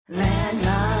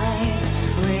Landline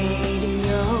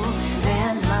radio,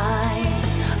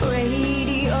 landline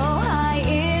radio, high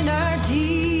energy,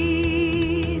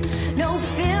 no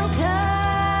filter.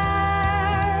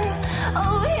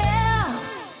 Oh yeah.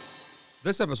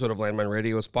 This episode of Landmine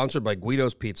Radio is sponsored by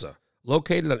Guido's Pizza.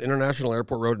 Located on International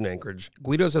Airport Road in Anchorage,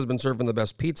 Guido's has been serving the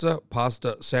best pizza,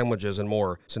 pasta, sandwiches, and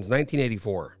more since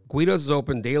 1984. Guido's is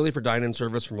open daily for dine-in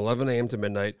service from 11 a.m. to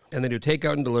midnight, and they do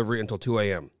takeout and delivery until 2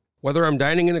 a.m. Whether I'm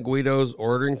dining in at Guido's or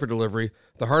ordering for delivery,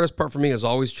 the hardest part for me is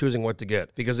always choosing what to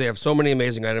get, because they have so many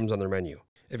amazing items on their menu.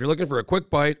 If you're looking for a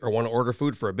quick bite or want to order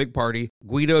food for a big party,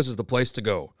 Guido's is the place to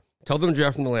go. Tell them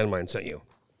Jeff from the Landmine sent you.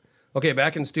 Okay,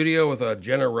 back in studio with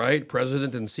Jenna Wright,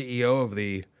 President and CEO of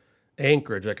the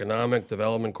Anchorage Economic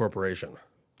Development Corporation.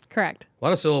 Correct. A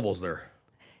lot of syllables there.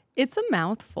 It's a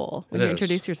mouthful when you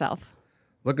introduce yourself.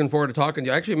 Looking forward to talking to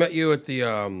you. I actually met you at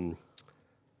the,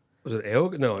 was it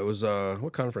AOGA? No, it was,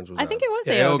 what conference was that? I think it was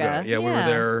AOGA. AOGA. Yeah, we were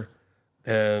there,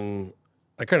 and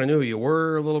I kind of knew who you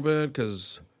were a little bit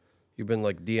because you've been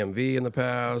like DMV in the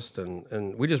past,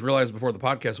 and we just realized before the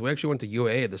podcast, we actually went to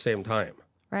UA at the same time.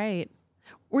 Right.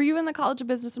 Were you in the College of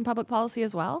Business and Public Policy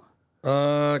as well?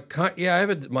 Yeah, I have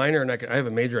a minor in I have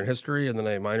a major in history, and then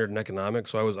I minored in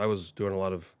economics. So I was doing a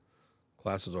lot of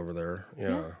classes over there.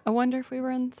 Yeah. I wonder if we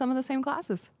were in some of the same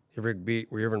classes. Were you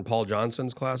ever in Paul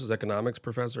Johnson's classes, economics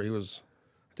professor? I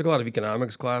took a lot of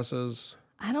economics classes.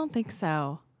 I don't think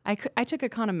so. I took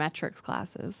econometrics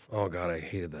classes. Oh God, I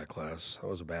hated that class. That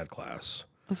was a bad class.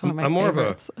 It was one of my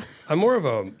favorites. I'm more of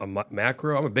a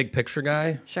macro. I'm a big picture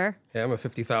guy. Sure. Yeah, I'm a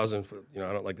 50,000. I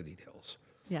don't like the details.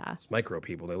 Yeah. It's micro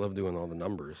people. They love doing all the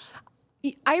numbers.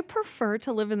 I prefer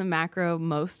to live in the macro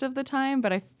most of the time,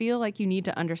 but I feel like you need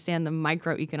to understand the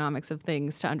microeconomics of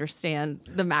things to understand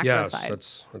the macro side.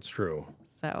 Yes, that's true.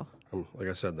 So, like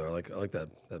I said, though, I like that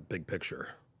big picture.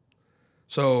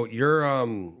 So you're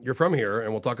from here,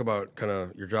 and we'll talk about kind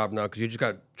of your job now because you just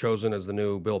got chosen as the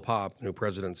new Bill Popp, new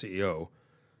president and CEO,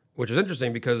 which is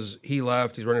interesting because he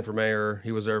left. He's running for mayor.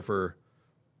 He was there for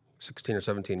 16 or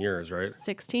 17 years, right?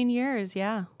 16 years,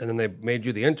 yeah. And then they made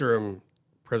you the interim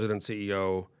president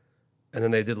CEO, and then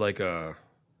they did like a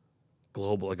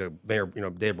global, like a mayor,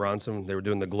 Dave Bronson. They were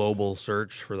doing the global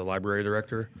search for the library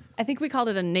director. I think we called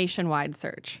it a nationwide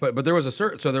search. But there was a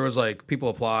search, so there was like people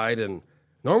applied, and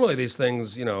normally these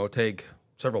things, take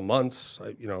several months,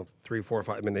 3, 4,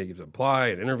 5. I mean, they apply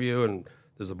and interview, and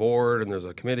there's a board and there's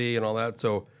a committee and all that.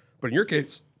 So, but in your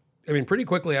case, I mean, pretty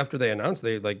quickly after they announced,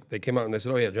 they came out and they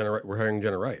said, "Oh yeah, Jenna Wright, we're hiring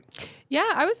Jenna Wright."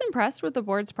 Yeah, I was impressed with the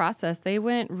board's process. They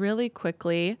went really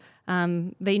quickly.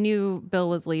 They knew Bill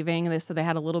was leaving, so they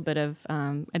had a little bit of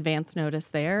advance notice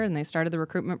there, and they started the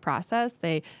recruitment process.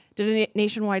 They did a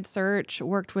nationwide search,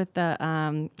 worked with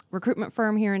the recruitment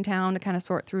firm here in town to kind of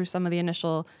sort through some of the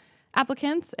initial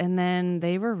applicants, and then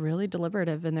they were really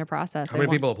deliberative in their process. How many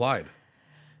people applied?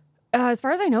 As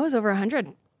far as I know, it was over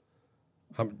 100.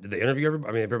 Did they interview everybody?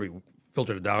 I mean, they probably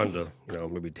filtered it down to,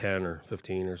 maybe 10 or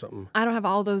 15 or something. I don't have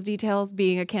all those details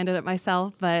being a candidate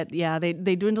myself, but yeah, they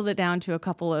dwindled it down to a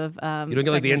couple of You don't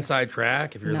get like the inside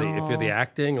track if you're the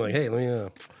acting, like, hey,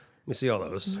 let me see all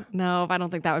those. No, I don't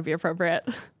think that would be appropriate.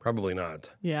 Probably not.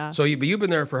 Yeah. So you've been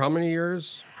there for how many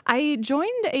years? I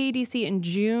joined AEDC in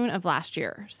June of last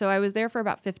year. So I was there for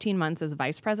about 15 months as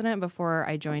vice president before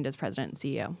I joined as president and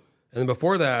CEO. And then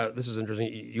before that, this is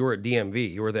interesting. You were at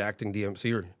DMV. You were the acting DMV. So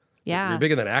you're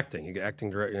big in that acting. You get acting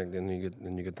director, and then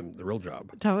you get the real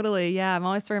job. Totally, yeah. I'm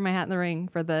always throwing my hat in the ring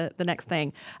for the next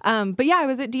thing. But yeah, I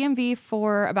was at DMV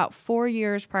for about 4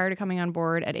 years prior to coming on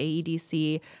board at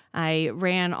AEDC. I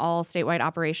ran all statewide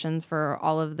operations for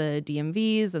all of the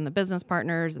DMVs and the business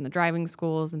partners and the driving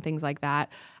schools and things like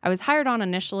that. I was hired on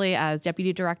initially as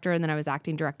deputy director, and then I was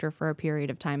acting director for a period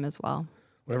of time as well.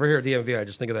 Whenever I hear DMV, I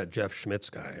just think of that Jeff Schmitz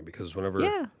guy because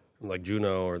whenever like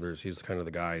Juneau he's kind of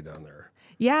the guy down there.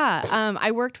 Yeah,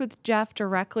 I worked with Jeff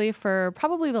directly for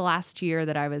probably the last year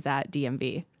that I was at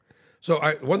DMV. So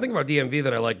one thing about DMV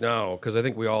that I like now, because I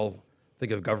think we all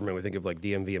think of government, we think of like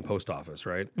DMV and post office,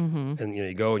 right? Mm-hmm. And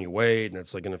you go and you wait, and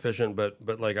it's like inefficient. But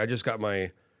like I just got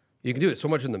you can do it so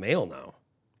much in the mail now,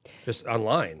 just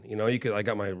online. I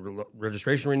got my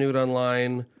registration renewed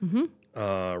online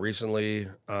recently.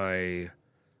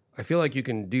 I feel like you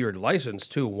can do your license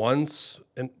too once,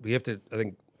 and we have to. I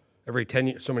think every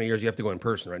 10 so many years you have to go in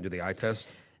person, right, and do the eye test.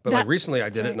 But recently I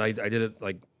did it, and I did it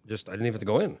I didn't even have to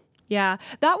go in. Yeah,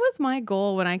 that was my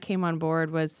goal when I came on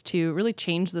board, was to really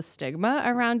change the stigma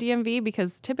around DMV,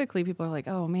 because typically people are like,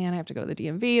 oh man, I have to go to the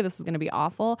DMV. This is going to be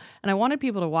awful. And I wanted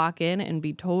people to walk in and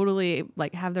be totally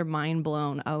have their mind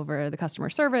blown over the customer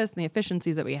service and the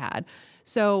efficiencies that we had.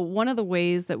 So one of the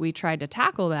ways that we tried to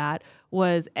tackle that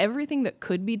was everything that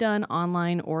could be done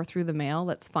online or through the mail.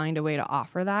 Let's find a way to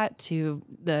offer that to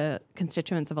the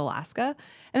constituents of Alaska.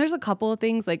 And there's a couple of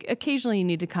things, like occasionally you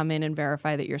need to come in and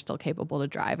verify that you're still capable to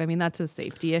drive. I mean, that's a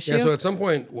safety issue. Yeah, so at some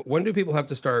point, when do people have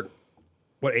to start,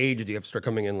 what age do you have to start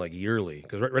coming in like yearly?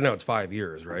 Because right now it's 5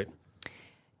 years, right?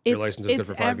 Your license is good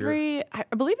for 5 years? I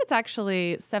believe it's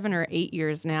actually 7 or 8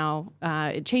 years now.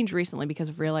 It changed recently because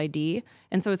of Real ID.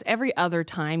 And so it's every other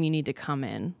time you need to come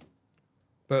in.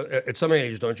 But at some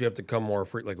age, don't you have to come more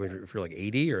free, like if you're like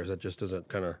 80, or is that just, does it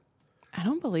kind of? I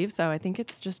don't believe so. I think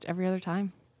it's just every other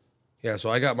time. Yeah, so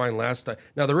I got mine last time.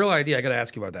 Now, the Real ID, I got to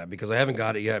ask you about that because I haven't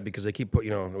got it yet because they keep it was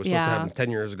supposed to happen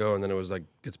 10 years ago and then it was like,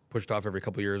 gets pushed off every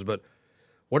couple of years. But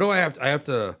what do I have to, I have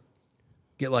to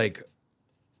get like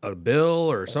a bill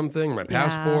or something, my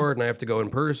passport, and I have to go in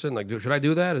person. Like, should I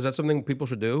do that? Is that something people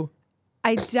should do?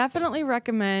 I definitely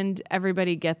recommend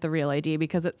everybody get the Real ID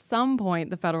because at some point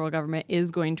the federal government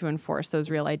is going to enforce those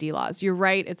Real ID laws. You're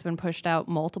right, it's been pushed out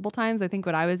multiple times. I think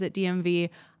when I was at DMV,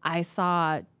 I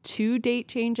saw 2 date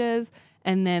changes,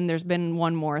 and then there's been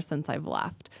one more since I've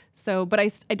left. So, but I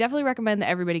definitely recommend that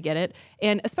everybody get it.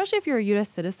 And especially if you're a U.S.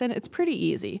 citizen, it's pretty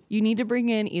easy. You need to bring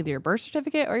in either your birth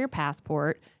certificate or your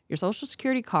passport, your social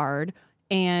security card,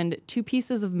 and 2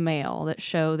 pieces of mail that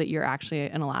show that you're actually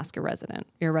an Alaska resident.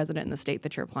 You're a resident in the state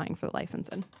that you're applying for the license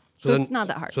in. So it's not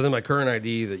that hard. So then my current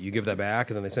ID, that you give that back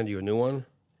and then they send you a new one?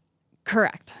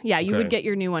 Correct. Yeah, you Okay. would get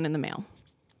your new one in the mail.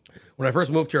 When I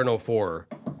first moved here in 2004,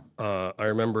 I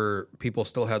remember people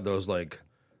still had those like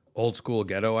old school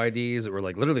ghetto IDs that were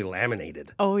like literally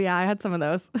laminated. Oh, yeah, I had some of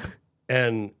those.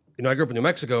 And, I grew up in New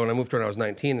Mexico and I moved here when I was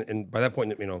 19. And by that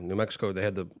point, New Mexico, they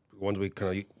had the ones we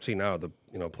kind of see now, the,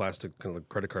 plastic kind of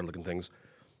credit card looking things.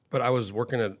 But I was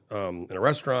working at in a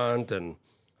restaurant and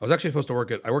I was actually supposed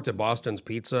to I worked at Boston's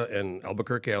Pizza in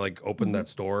Albuquerque. I like opened that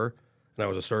store and I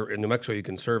was in New Mexico, you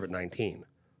can serve at 19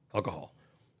 alcohol.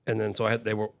 And then so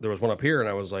there was one up here and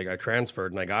I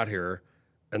transferred and I got here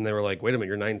and they were like, wait a minute,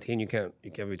 you're 19, you can't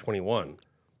be 21.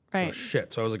 Right. Oh,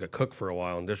 shit. So I was like a cook for a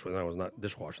while and I was not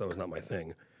dishwasher. That was not my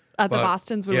thing. At the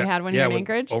Boston's when we had one here in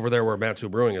Anchorage? Over there where Matsu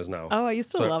Brewing is now. Oh, I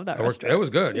used to love that restaurant. It was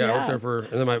good. Yeah, I worked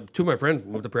there and then 2 of my friends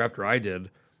moved up here after I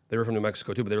did. They were from New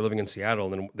Mexico too, but they were living in Seattle,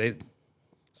 and then they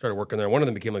started working there. One of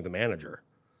them became like the manager,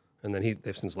 and then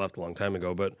they've since left a long time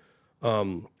ago. But I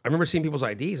remember seeing people's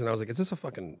IDs, and I was like, this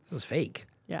is fake.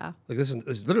 Yeah. Like this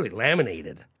is literally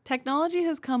laminated. Technology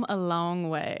has come a long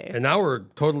way. And now we're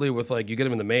totally with like, you get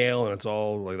them in the mail, and it's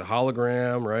all like the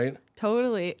hologram, right?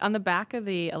 Totally. On the back of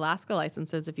the Alaska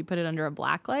licenses, if you put it under a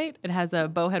black light, it has a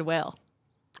bowhead whale.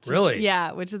 Really?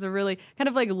 Yeah, which is a really kind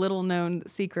of like little known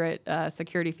secret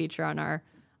security feature on our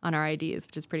IDs,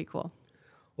 which is pretty cool.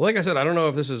 Well, like I said, I don't know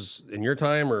if this is in your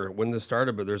time or when this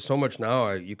started, but there's so much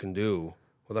now you can do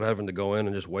without having to go in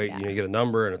and just wait. Yeah. You get a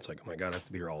number, and it's like, oh my God, I have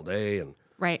to be here all day. And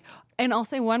Right. And I'll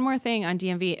say one more thing on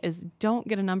DMV is don't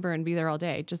get a number and be there all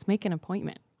day. Just make an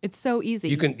appointment. It's so easy.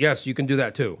 you can do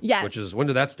that too. Yes. Which is, when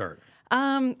did that start?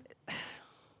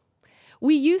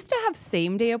 We used to have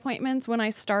same-day appointments when I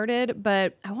started,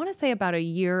 but I want to say about a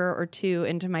year or 2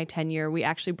 into my tenure, we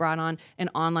actually brought on an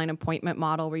online appointment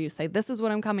model where you say, this is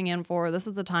what I'm coming in for, this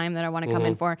is the time that I want to come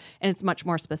in for, and it's much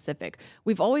more specific.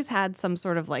 We've always had some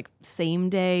sort of like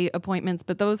same-day appointments,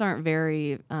 but those aren't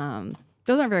very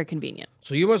convenient.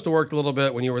 So you must have worked a little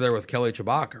bit when you were there with Kelly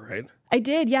Chewbacca, right? I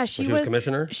did, yeah. She was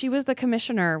commissioner? She was the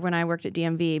commissioner when I worked at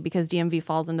DMV because DMV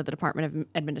falls into the Department of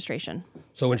Administration.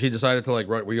 So when she decided to like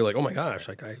run, were you like, oh my gosh,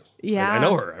 like I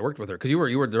know her, I worked with her, because you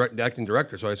were acting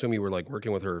director, so I assume you were like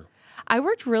working with her. I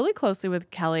worked really closely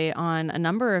with Kelly on a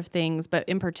number of things, but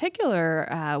in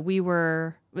particular, we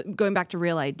were going back to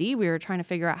Real ID. We were trying to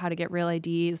figure out how to get Real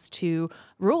IDs to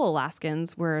rural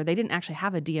Alaskans where they didn't actually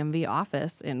have a DMV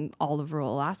office in all of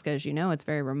rural Alaska. As you know, it's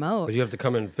very remote. Because you have to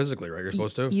come in physically, right? You're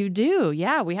supposed to? You do,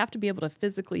 yeah. We have to be able to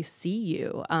physically see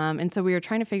you. And so we were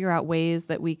trying to figure out ways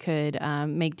that we could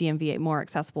make DMV more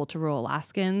accessible to rural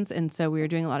Alaskans. And so we were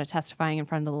doing a lot of testifying in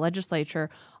front of the legislature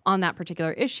on that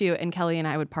particular issue, and Kelly and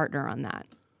I would partner on that.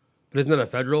 But isn't that a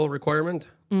federal requirement?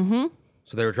 Mm-hmm.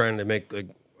 So they were trying to make like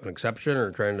an exception or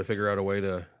trying to figure out a way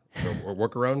to or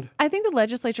work around? I think the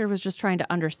legislature was just trying to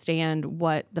understand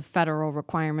what the federal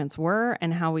requirements were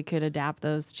and how we could adapt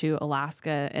those to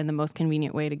Alaska and the most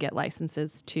convenient way to get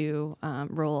licenses to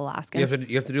rural Alaskans.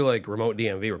 You have to do like remote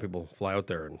DMV where people fly out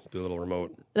there and do a little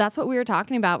remote. That's what we were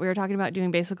talking about. We were talking about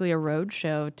doing basically a road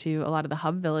show to a lot of the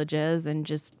hub villages and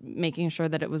just making sure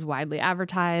that it was widely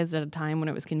advertised at a time when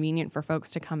it was convenient for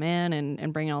folks to come in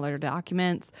and bring in all their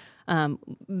documents.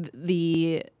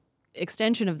 The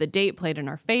extension of the date played in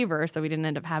our favor, so we didn't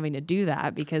end up having to do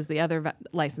that because the other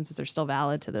licenses are still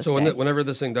valid to this day. So whenever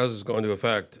this thing does go into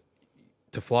effect,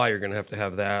 to fly, you're going to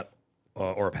have that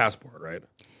or a passport, right?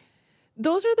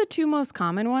 Those are the two most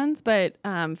common ones, but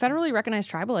federally recognized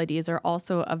tribal IDs are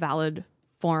also a valid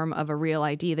form of a real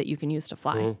ID that you can use to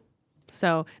fly. Mm-hmm.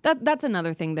 So that's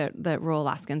another thing that rural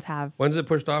Alaskans have. When's it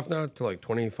pushed off now to like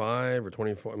 25 or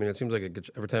 24? I mean, it seems like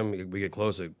every time we get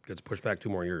close, it gets pushed back 2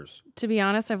 more years. To be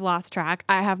honest, I've lost track.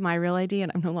 I have my real ID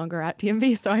and I'm no longer at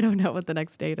DMV, so I don't know what the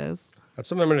next date is. That's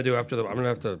something I'm going to do I'm going to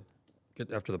have to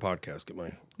get after the podcast, get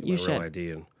my real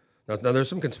ID. And now there's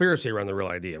some conspiracy around the real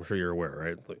ID. I'm sure you're aware,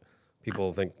 right? Like,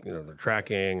 people think, they're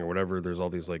tracking or whatever. There's all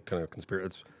these like kind of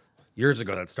conspiracy. Years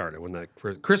ago that started when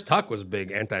Chris Tuck was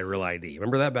big anti-real ID.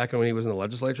 Remember that back when he was in the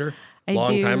legislature?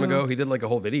 Long time ago. He did like a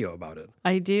whole video about it.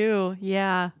 I do.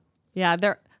 Yeah. Yeah.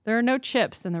 There are no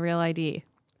chips in the real ID.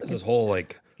 There's this whole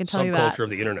like subculture of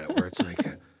the internet where it's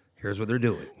like, here's what they're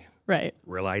doing. Right.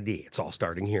 Real ID. It's all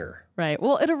starting here. Right.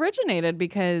 Well, it originated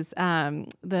because the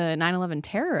 9/11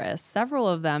 terrorists, several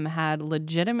of them had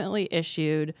legitimately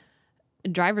issued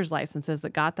driver's licenses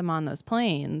that got them on those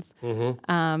planes.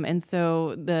 Mm-hmm. And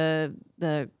so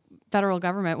the federal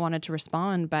government wanted to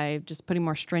respond by just putting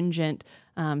more stringent,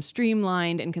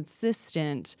 streamlined, and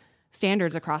consistent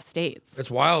standards across states.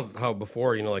 It's wild how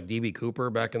before, like D.B.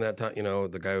 Cooper back in that time,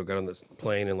 the guy who got on this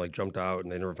plane and like jumped out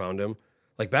and they never found him.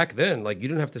 Like back then, like you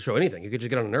didn't have to show anything. You could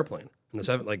just get on an airplane.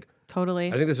 Totally.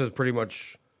 I think this was pretty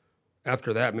much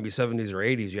after that, maybe 70s or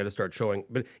 80s, you had to start showing.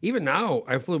 But even now,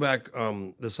 I flew back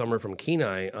this summer from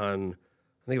Kenai on,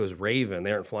 I think it was Raven.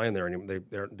 They aren't flying there anymore.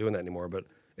 They aren't doing that anymore. But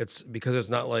it's because it's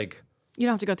not like... You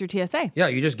don't have to go through TSA. Yeah,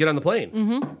 you just get on the plane.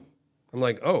 Mm-hmm. I'm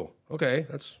like, oh, okay.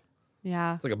 It's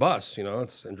like a bus,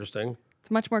 It's interesting.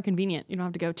 It's much more convenient. You don't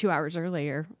have to go 2 hours early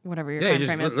or whatever your time frame is.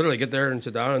 Yeah, you just literally get there and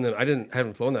sit down. And then I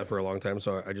haven't flown that for a long time,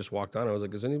 so I just walked on. I was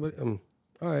like, is anybody...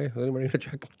 hi, is anybody going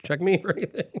to check me for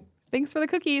anything? Thanks for the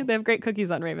cookie. They have great cookies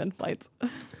on Raven flights.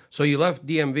 So you left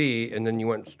DMV and then you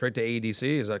went straight to AEDC?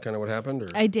 Is that kind of what happened? Or?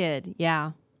 I did,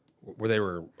 yeah. Were they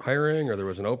hiring or there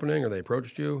was an opening or they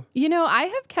approached you? I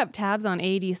have kept tabs on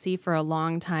AEDC for a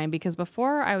long time because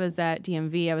before I was at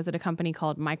DMV, I was at a company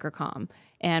called Microcom.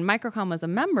 And Microcom was a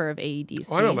member of AEDC.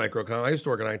 Oh, I know Microcom. I used to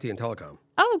work in IT and telecom.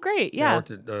 Oh, great, yeah. I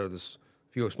worked at this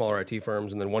few smaller IT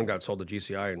firms and then one got sold to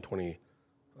GCI in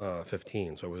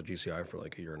 2015, so I was at GCI for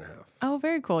like a year and a half. Oh,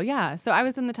 very cool. Yeah. So I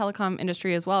was in the telecom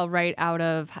industry as well, right out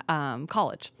of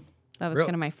college. That was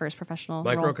kind of my first professional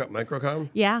role. Microcom?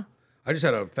 Yeah. I just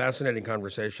had a fascinating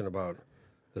conversation about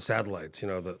the satellites, the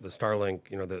Starlink,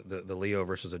 the LEO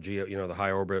versus the GEO, the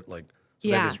high orbit. Right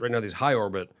now these high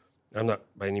orbit, I'm not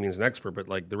by any means an expert, but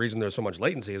like the reason there's so much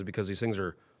latency is because these things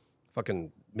are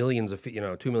fucking millions of feet,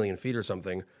 2 million feet or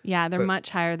something. Yeah, they're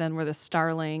much higher than where the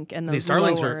Starlink and these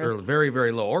Starlinks are very,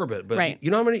 very low orbit. But right.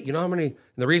 you know how many, and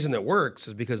the reason it works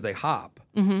is because they hop.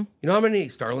 Mm-hmm. You know how many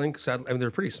Starlink satellites, I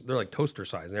mean, they're like toaster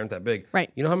size. They aren't that big.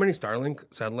 Right. You know how many Starlink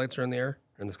satellites are in the air,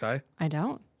 in the sky? I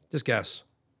don't. Just guess.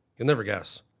 You'll never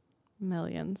guess.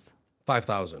 Millions.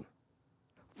 5,000.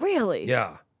 Really?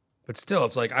 Yeah. But still,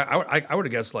 it's like, I would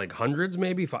have guessed like hundreds,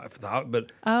 maybe 5,000.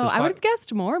 But I would have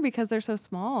guessed more because they're so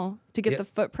small to get the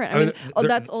footprint. I mean,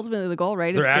 that's ultimately the goal,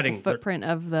 right? Is to get the footprint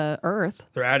of the Earth.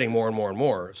 They're adding more and more and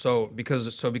more. So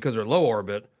because they're low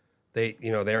orbit, they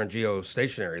aren't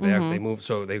geostationary. They move,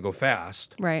 so they go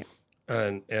fast. Right.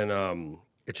 And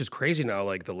it's just crazy now,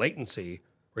 like the latency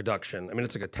reduction. I mean,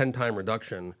 it's like a 10-time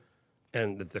reduction,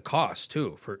 and the cost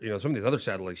too for some of these other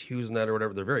satellites, HughesNet or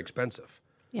whatever, they're very expensive.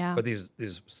 Yeah. But these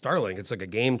Starlink, it's like a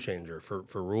game changer for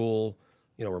rural,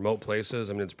 remote places.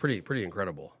 I mean, it's pretty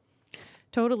incredible.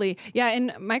 Totally. Yeah,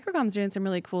 and Microcom's doing some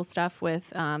really cool stuff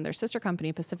with their sister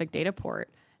company, Pacific Dataport.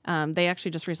 They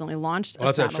actually just recently launched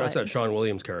a satellite. That's that Sean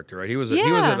Williams character, right? He was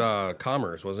at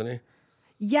Commerce, wasn't he?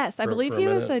 Yes, I believe he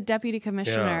was a deputy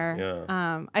commissioner.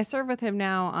 Yeah. I serve with him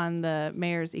now on the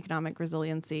mayor's economic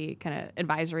resiliency kind of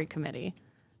advisory committee.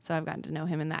 So I've gotten to know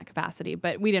him in that capacity,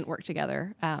 but we didn't work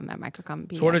together at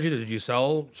Microcom. So what did you do? Did you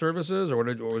sell services, or what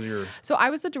was your? So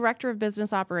I was the director of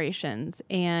business operations,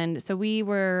 and so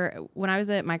when I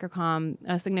was at Microcom,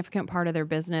 a significant part of their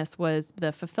business was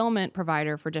the fulfillment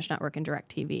provider for Dish Network and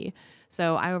DirecTV.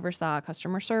 So I oversaw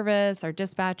customer service, our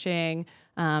dispatching,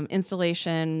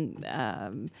 installation,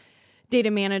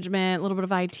 data management, a little bit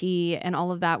of IT, and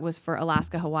all of that was for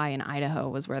Alaska, Hawaii, and Idaho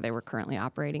was where they were currently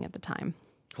operating at the time.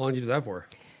 How long did you do that for?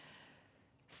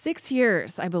 6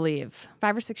 years, I believe.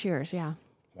 5 or 6 years, yeah.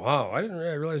 Wow, I didn't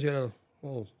realize you had a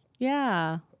little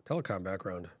telecom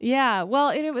background. Yeah,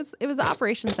 well, it was the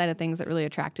operations side of things that really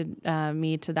attracted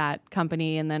me to that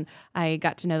company, and then I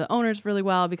got to know the owners really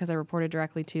well because I reported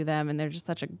directly to them, and they're just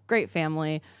such a great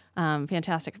family,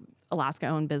 fantastic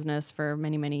Alaska-owned business for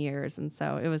many, many years, and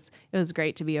so it was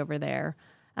great to be over there.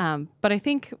 But I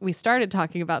think we started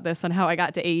talking about this on how I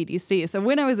got to AEDC. So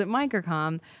when I was at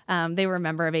Microcom, they were a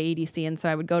member of AEDC, and so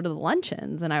I would go to the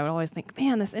luncheons, and I would always think,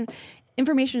 man, this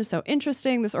information is so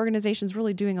interesting. This organization is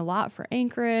really doing a lot for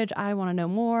Anchorage. I want to know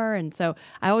more. And so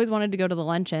I always wanted to go to the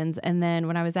luncheons. And then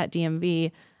when I was at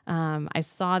DMV, I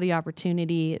saw the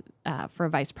opportunity for a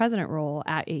vice president role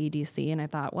at AEDC, and I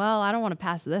thought, well, I don't want to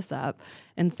pass this up.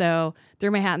 And so threw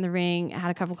my hat in the ring,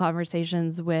 had a couple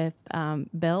conversations with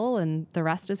Bill, and the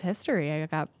rest is history. I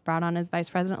got brought on as vice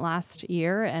president last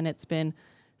year, and it's been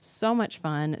so much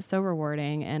fun, so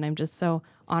rewarding, and I'm just so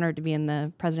honored to be in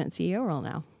the president and CEO role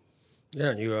now. Yeah,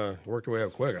 and you worked your way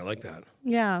up quick. I like that.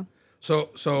 Yeah.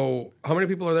 So how many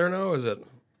people are there now? Is it,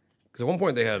 because at one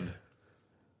point they had,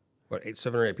 what,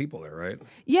 7 or 8 people there, right?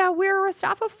 Yeah, we're a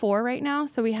staff of 4 right now.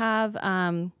 So we have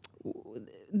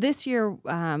this year,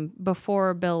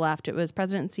 before Bill left, it was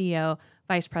president and CEO,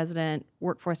 vice president,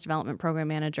 workforce development program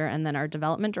manager, and then our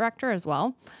development director as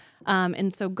well.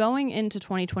 And so going into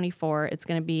 2024, it's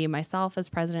going to be myself as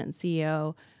president and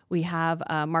CEO. We have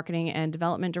a marketing and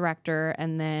development director,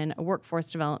 and then a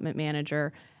workforce development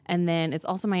manager. And then it's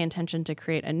also my intention to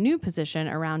create a new position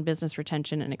around business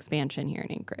retention and expansion here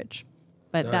in Anchorage.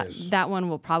 But Nice. that one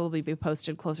will probably be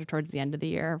posted closer towards the end of the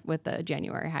year with the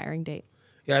January hiring date.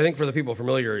 Yeah, I think for the people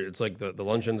familiar, it's like the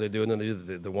luncheons they do, and then they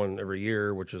do the one every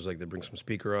year, which is like they bring some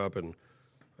speaker up. And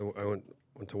I went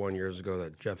to one years ago,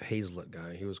 that Jeff Hazlett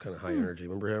guy. He was kind of high energy.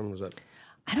 Remember him? Was that?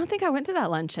 I don't think I went to that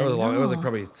luncheon. That was long. It was like No.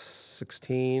 probably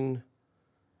 16.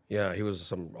 Yeah, he was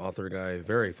some author guy,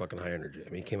 very fucking high energy. I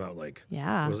mean, he came out like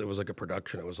Yeah. It was like a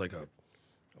production. It was like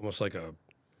almost like a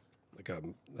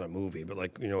not a movie, but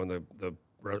like, you know, when the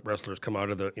wrestlers come out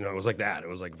of the, you know, it was like that. It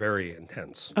was like very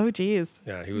intense. Oh, geez.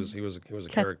 Yeah, he was a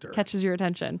character. Catches your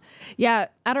attention. Yeah,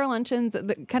 at our luncheons,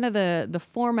 the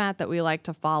format that we like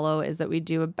to follow is that we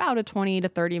do about a 20 to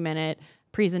 30 minute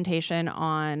presentation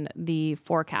on the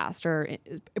forecast, or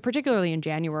particularly in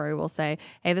January, we'll say,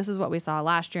 hey, this is what we saw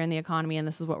last year in the economy, and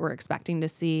this is what we're expecting to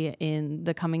see in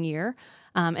the coming year.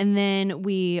 And then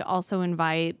we also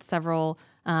invite several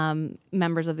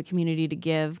members of the community to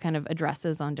give kind of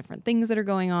addresses on different things that are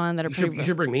going on that are You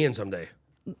should bring me in someday.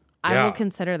 I Yeah. will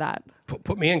consider that.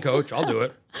 Put me in, coach. I'll do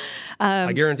it.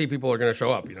 I guarantee people are going to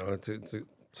show up. You know,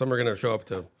 some are going to show up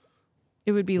to.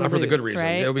 It would be Not loose, for the good reasons.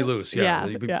 right? It'll be loose. Yeah.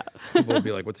 Yeah. People will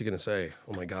be like, what's he going to say?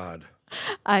 Oh, my God.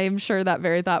 I'm sure that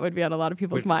very thought would be on a lot of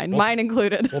people's mind, mine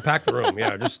included. We'll pack the room.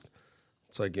 Yeah. It's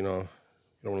like, you know, you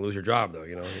don't want to lose your job, though,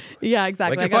 you know. Yeah,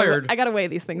 exactly. Like you're fired. I gotta weigh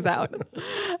these things out.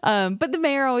 But the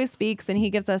mayor always speaks, and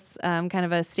he gives us kind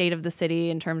of a state of the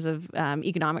city in terms of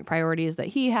economic priorities that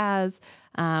he has.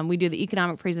 We do the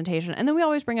economic presentation, and then we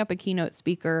always bring up a keynote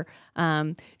speaker,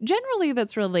 generally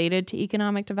that's related to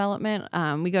economic development.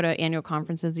 We go to annual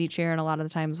conferences each year, and a lot of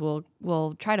the times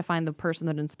we'll try to find the person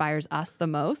that inspires us the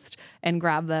most and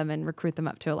grab them and recruit them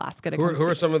up to Alaska to come Who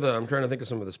are speak. some of the, I'm trying to think of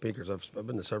some of the speakers. I've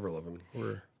been to several of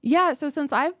them. Yeah, so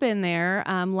since I've been there,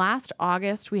 last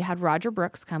August we had Roger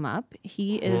Brooks come up.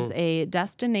 He is a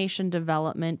destination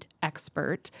development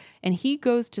expert, and he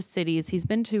goes to cities. He's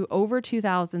been to over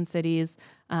 2,000 cities,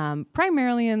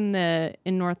 primarily in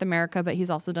North America, but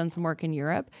he's also done some work in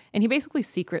Europe. And he basically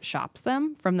secret shops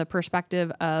them from the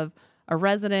perspective of a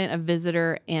resident, a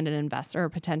visitor, and an investor, or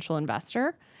potential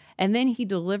investor. And then he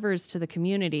delivers to the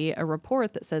community a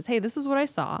report that says, hey, this is what I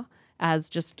saw.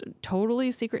 As just totally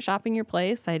secret shopping your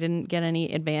place. I didn't get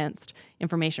any advanced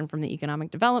information from the economic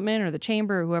development or the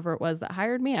chamber or whoever it was that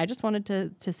hired me. I just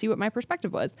wanted to see what my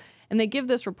perspective was. And they give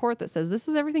this report that says, this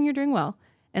is everything you're doing well.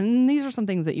 And these are some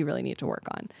things that you really need to work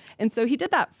on. And so he did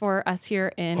that for us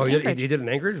here in Anchorage. He did in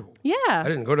Anchorage? Yeah. I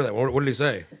didn't go to that. What did he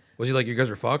say? Was he like, you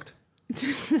guys are fucked?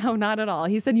 No, not at all.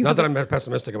 He said Not that I'm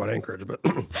pessimistic about Anchorage, but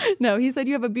No, he said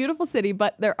you have a beautiful city,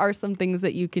 but there are some things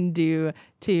that you can do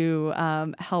to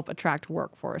help attract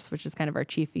workforce, which is kind of our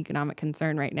chief economic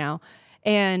concern right now.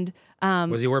 And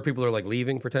was he where people are like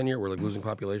leaving for 10 years? We're like losing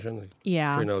population?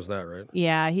 Yeah. I'm sure he knows that, right?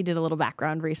 Yeah, he did a little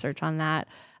background research on that.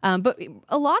 But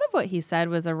a lot of what he said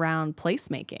was around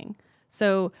placemaking.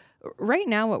 So right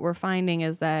now what we're finding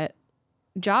is that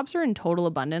jobs are in total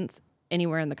abundance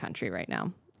anywhere in the country right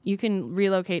now. You can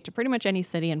relocate to pretty much any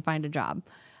city and find a job.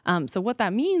 So what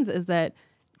that means is that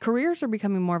careers are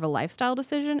becoming more of a lifestyle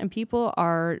decision, and people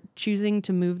are choosing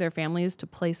to move their families to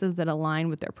places that align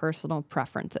with their personal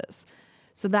preferences.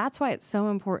 So that's why it's so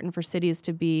important for cities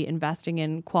to be investing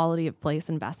in quality of place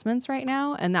investments right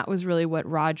now. And that was really what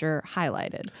Roger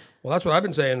highlighted. Well, that's what I've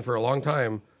been saying for a long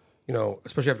time, you know,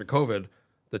 especially after COVID.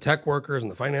 The tech workers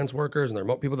and the finance workers and the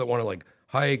remote people that want to like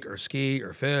hike or ski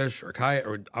or fish or kayak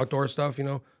or outdoor stuff, you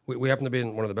know, we happen to be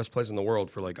in one of the best places in the world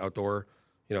for like outdoor,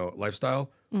 you know, lifestyle.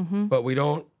 but we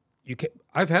don't. You can't.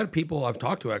 I've had people I've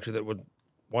talked to actually that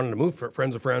wanted to move,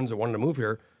 friends of friends that wanted to move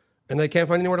here, and they can't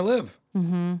find anywhere to live.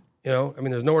 You know, I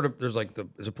mean, there's nowhere to. There's like the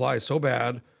supply is so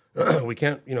bad, we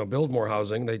can't build more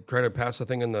housing. They try to pass the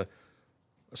thing in the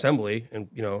assembly, and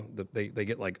they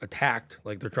get like attacked,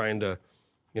 like they're trying to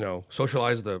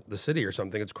socialize the city or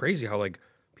something. It's crazy how like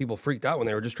people freaked out when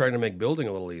they were just trying to make building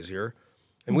a little easier.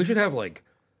 And we should have like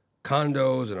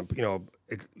condos and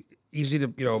easy to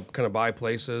kind of buy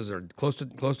places or close to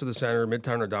the center,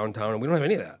 midtown or downtown, and we don't have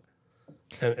any of that.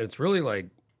 And it's really like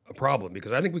a problem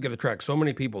because I think we could attract so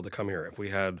many people to come here if we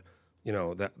had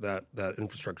that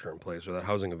infrastructure in place or that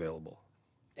housing available.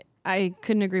 I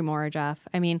couldn't agree more, Jeff.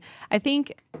 I mean, I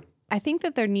think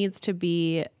that there needs to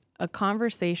be a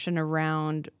conversation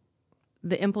around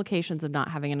the implications of not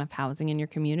having enough housing in your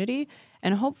community,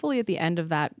 and hopefully at the end of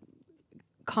that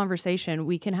conversation,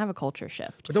 we can have a culture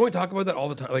shift. But don't we talk about that all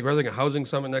the time? Like we're having a housing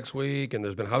summit next week, and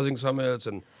there's been housing summits,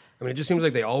 and I mean, it just seems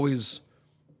like they always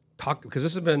talk because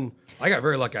this has been. I got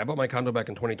very lucky. I bought my condo back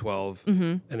in 2012,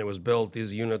 and it was built.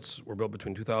 These units were built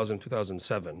between 2000 and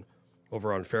 2007.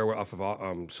 Over on Fairway off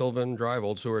of Sylvan Drive,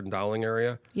 Old Seward and Dowling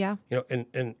area. Yeah.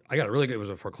 And I got a really good, it was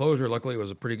a foreclosure. Luckily, it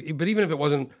was a pretty good, but even if it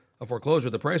wasn't a foreclosure,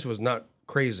 the price was not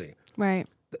crazy. Right.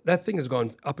 That thing has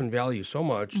gone up in value so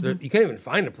much that you can't even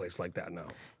find a place like that now.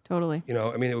 Totally.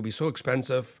 I mean, it would be so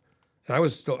expensive. And I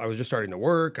was just starting to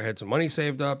work. I had some money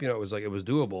saved up. It was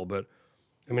doable. But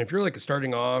I mean, if you're like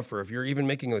starting off or if you're even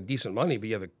making a decent money, but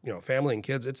you have a family and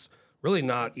kids, it's really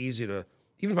not easy to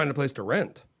even find a place to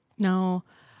rent. No.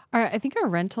 I think our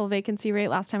rental vacancy rate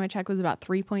last time I checked was about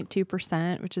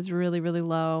 3.2%, which is really, really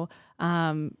low.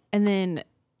 And then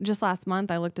just last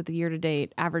month, I looked at the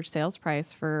year-to-date average sales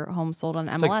price for homes sold on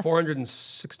MLS. It's like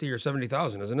 460 or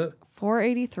 70,000, isn't it?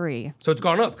 483. So it's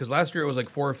gone up because last year it was like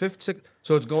 450.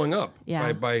 So it's going up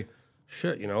by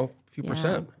shit, a few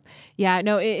percent. Yeah,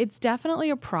 no, it's definitely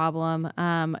a problem.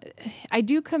 I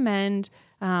do commend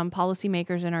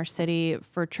policymakers in our city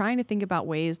for trying to think about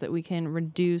ways that we can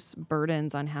reduce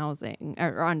burdens on housing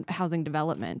or on housing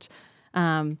development.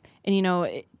 I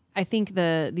think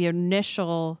the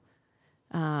initial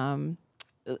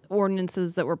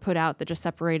ordinances that were put out that just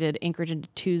separated Anchorage into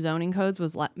two zoning codes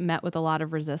was met with a lot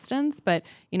of resistance. But,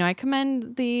 I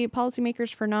commend the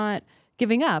policymakers for not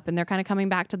giving up, and they're kind of coming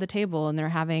back to the table, and they're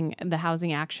having the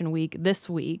Housing Action Week this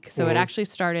week. So it actually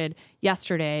started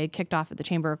yesterday, kicked off at the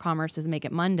Chamber of Commerce's Make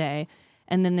It Monday,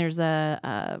 and then there's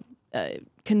a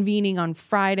convening on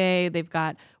Friday. They've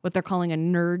got what they're calling a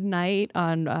nerd night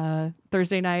on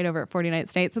Thursday night over at 49th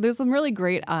State. So there's some really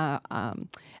great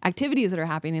activities that are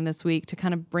happening this week to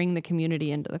kind of bring the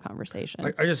community into the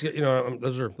conversation. I just get,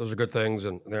 those are good things,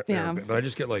 and but I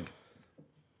just get like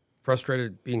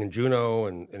frustrated being in Juneau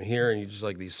and here, and you just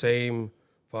like these same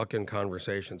fucking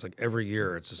conversations. Like every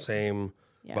year, it's the same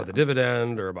about the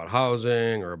dividend or about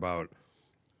housing or about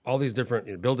all these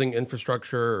different building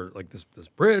infrastructure or like this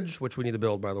bridge, which we need to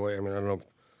build, by the way. I mean, I don't know if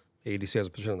AEDC has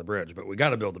a position on the bridge, but we got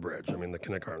to build the bridge. I mean, the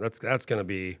Connect Arm. That's going to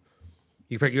be.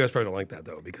 You guys probably don't like that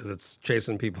though because it's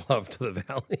chasing people up to the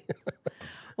valley.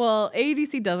 Well,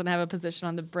 AEDC doesn't have a position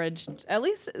on the bridge. At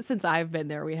least since I've been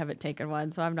there, we haven't taken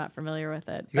one, so I'm not familiar with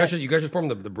it. You guys should form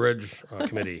the bridge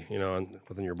committee,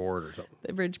 within your board or something.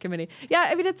 The bridge committee. Yeah,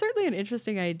 I mean, it's certainly an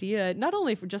interesting idea, not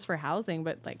only just for housing,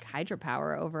 but like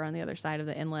hydropower over on the other side of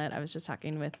the inlet. I was just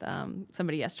talking with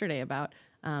somebody yesterday about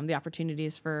the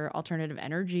opportunities for alternative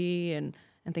energy and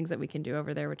things that we can do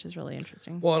over there, which is really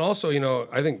interesting. Well, and also,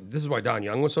 I think this is why Don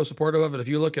Young was so supportive of it. If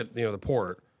you look at, the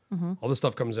port, all this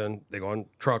stuff comes in, they go on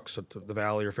trucks to the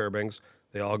Valley or Fairbanks.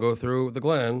 They all go through the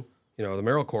Glen, the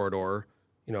Merrill Corridor,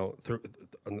 through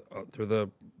the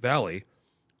Valley.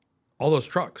 All those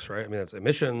trucks, right? I mean, it's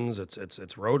emissions,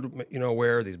 it's road,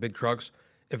 wear, these big trucks.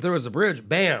 If there was a bridge,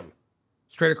 bam,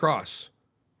 straight across.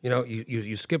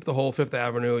 You skip the whole Fifth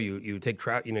Avenue. You take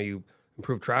you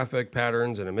improve traffic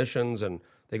patterns and emissions, and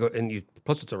they go and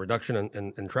plus it's a reduction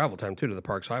in travel time too to the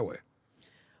Parks Highway.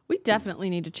 We definitely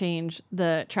need to change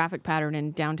the traffic pattern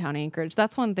in downtown Anchorage.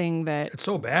 That's one thing that it's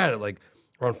so bad at like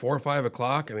around 4 or 5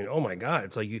 o'clock. I mean, oh my God,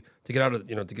 it's like to get out of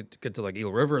to get to like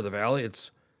Eagle River or the Valley.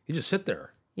 It's you just sit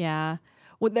there. Yeah.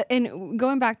 Well, and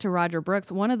going back to Roger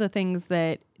Brooks, one of the things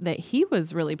that he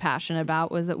was really passionate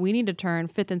about was that we need to turn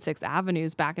 5th and 6th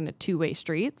Avenues back into two-way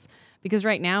streets because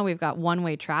right now we've got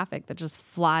one-way traffic that just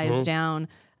flies down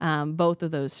both of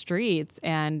those streets,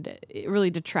 and it really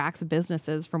detracts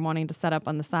businesses from wanting to set up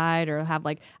on the side or have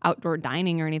like outdoor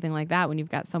dining or anything like that when you've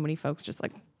got so many folks just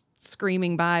like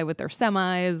screaming by with their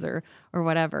semis or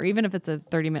whatever. Even if it's a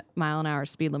 30-mile-an-hour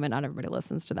speed limit, not everybody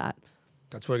listens to that.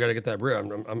 That's why I got to get that bridge.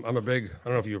 I'm a big. I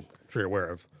don't know if I'm sure you're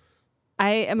aware of.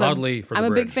 loudly for the I'm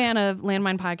a big bridge. fan of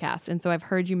Landmine Podcast, and so I've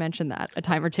heard you mention that a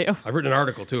time or two. I've written an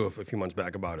article too a few months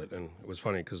back about it, and it was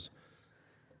funny because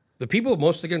the people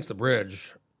most against the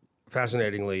bridge,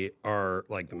 fascinatingly, are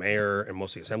like the mayor and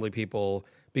most of the assembly people,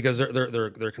 because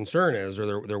their concern is,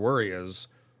 or their worry is,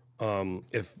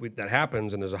 if that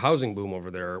happens and there's a housing boom over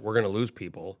there, we're going to lose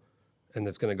people, and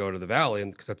it's going to go to the valley,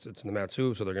 and because it's in the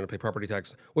Matsu, so they're going to pay property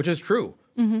tax, which is true,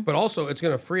 but also it's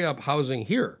going to free up housing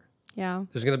here. Yeah.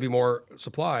 There's going to be more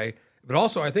supply. But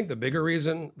also, I think the bigger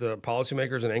reason the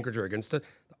policymakers in Anchorage are against it,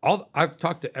 I've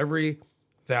talked to every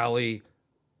Valley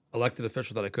elected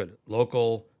official that I could,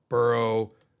 local,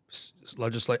 borough,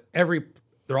 legislature,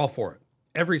 they're all for it.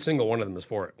 Every single one of them is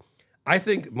for it. I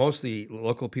think most of the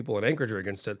local people in Anchorage are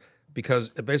against it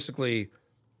because it basically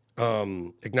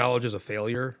acknowledges a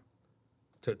failure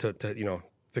to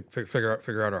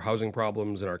figure out our housing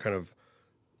problems and our kind of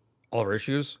all of our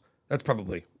issues. That's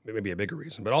probably maybe a bigger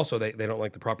reason, but also they don't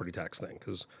like the property tax thing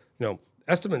because,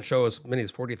 estimates show as many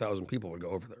as 40,000 people would go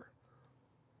over there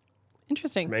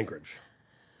Interesting. from Anchorage,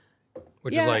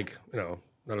 which Yeah. is like,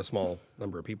 not a small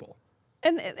number of people.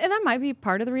 And that might be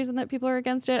part of the reason that people are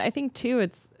against it. I think too,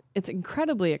 it's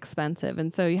incredibly expensive,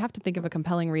 and so you have to think of a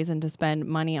compelling reason to spend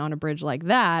money on a bridge like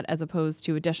that, as opposed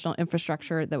to additional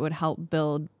infrastructure that would help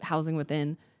build housing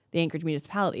within the Anchorage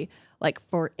municipality. Like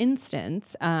for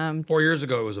instance, 4 years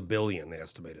ago it was $1 billion they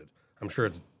estimated. I'm sure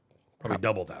it's probably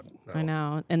double that now. I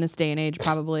know in this day and age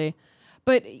probably.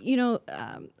 But,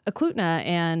 Aklutna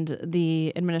and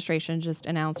the administration just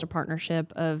announced a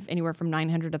partnership of anywhere from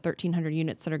 900 to 1,300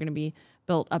 units that are going to be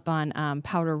built up on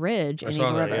Powder Ridge in saw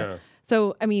Eagle that, River. yeah.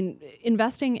 So,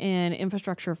 investing in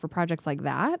infrastructure for projects like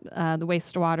that, the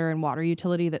wastewater and water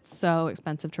utility that's so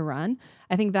expensive to run,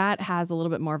 I think that has a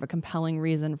little bit more of a compelling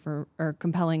reason to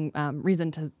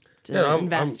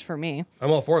invest for me. I'm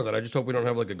all for that. I just hope we don't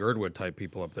have like a Girdwood type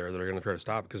people up there that are going to try to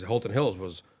stop it, because Holton Hills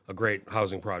was a great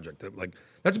housing project.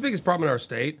 That's the biggest problem in our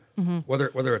state,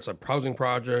 whether it's a housing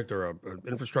project or an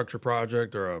infrastructure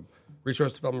project or a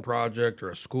resource development project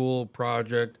or a school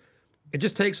project. It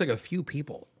just takes like a few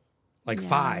people,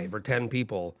 5 or 10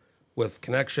 people with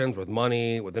connections, with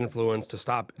money, with influence to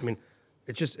stop.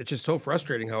 It's just so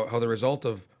frustrating how the result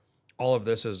of all of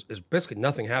this is basically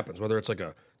nothing happens, whether it's like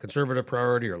a conservative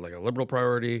priority or like a liberal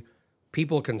priority.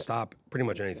 People can stop pretty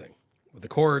much anything with the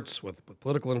courts, with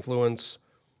political influence,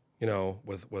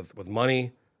 with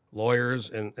money, lawyers,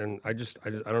 and I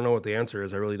don't know what the answer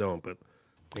is. I really don't. But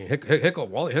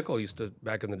Wally Hickel used to,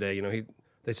 back in the day,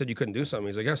 they said you couldn't do something.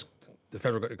 He's like, yes, the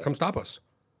federal government, come stop us.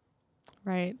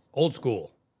 Right. Old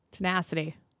school.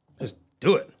 Tenacity. Just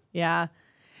do it. Yeah.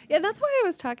 Yeah, that's why I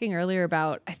was talking earlier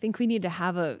about I think we need to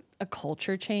have a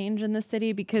culture change in the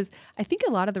city, because I think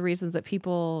a lot of the reasons that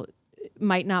people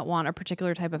might not want a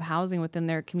particular type of housing within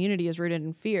their community is rooted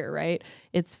in fear, right?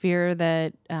 It's fear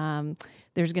that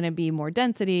there's going to be more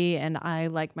density and I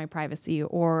like my privacy,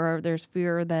 or there's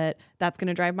fear that that's going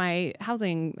to drive my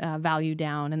housing value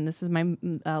down and this is my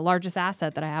largest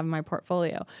asset that I have in my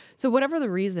portfolio. So whatever the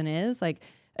reason is, like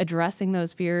addressing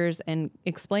those fears and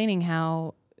explaining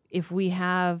how if we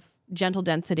have gentle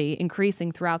density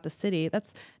increasing throughout the city,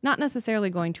 that's not necessarily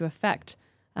going to affect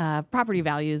property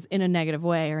values in a negative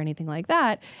way or anything like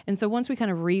that. And so once we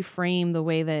kind of reframe the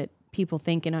way that people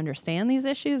think and understand these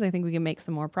issues, I think we can make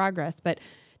some more progress. But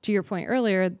to your point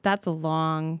earlier, that's a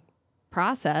long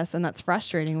process, and that's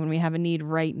frustrating when we have a need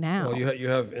right now. Well, you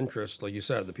have interest, like you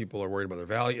said, the people are worried about their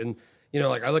value. And,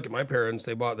 I look at my parents,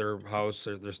 they bought their house,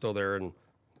 they're still there in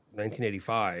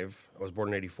 1985. I was born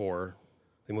in 84.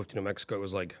 They moved to New Mexico. It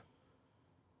was like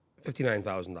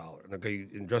 $59,000. Okay,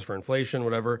 just for inflation,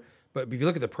 whatever. But if you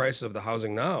look at the prices of the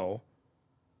housing now,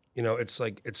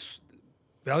 it's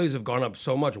values have gone up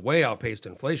so much, way outpaced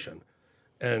inflation.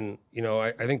 And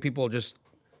I think people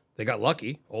they got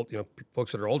lucky. Old,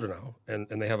 folks that are older now,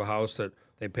 and they have a house that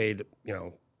they paid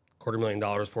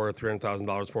 $250,000 for,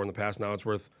 $300,000 for in the past. Now it's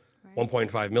worth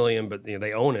 $1.5 million, but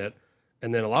they own it.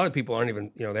 And then a lot of people aren't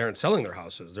even they aren't selling their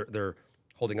houses. They're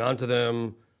holding on to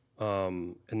them.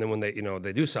 And then when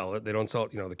they do sell it, they don't sell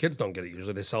it, the kids don't get it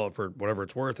usually. They sell it for whatever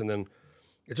it's worth. And then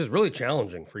it's just really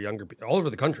challenging for younger people all over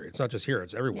the country. It's not just here,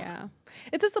 it's everywhere. Yeah.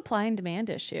 It's a supply and demand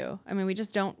issue. We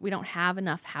don't have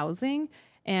enough housing.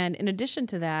 And in addition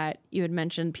to that, you had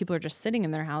mentioned people are just sitting in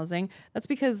their housing. That's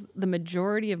because the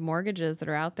majority of mortgages that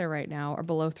are out there right now are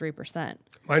below 3%.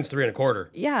 Mine's 3.25%.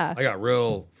 Yeah. I got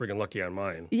real freaking lucky on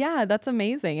mine. Yeah, that's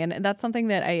amazing. And that's something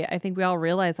that I think we all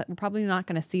realize that we're probably not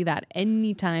going to see that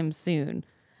anytime soon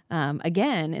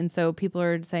again. And so people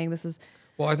are saying this is...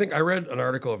 Well, I think I read an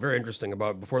article very interesting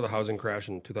about before the housing crash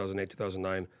in 2008,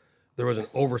 2009, there was an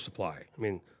oversupply.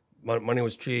 Money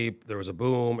was cheap. There was a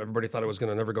boom. Everybody thought it was going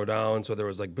to never go down. So there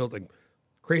was like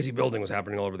crazy building was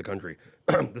happening all over the country.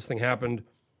 This thing happened.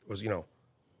 It was,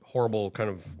 horrible kind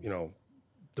of,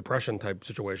 depression type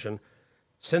situation.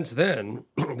 Since then,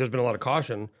 there's been a lot of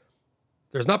caution.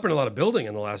 There's not been a lot of building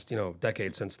in the last,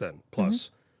 decade since then,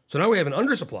 plus. So now we have an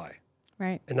undersupply.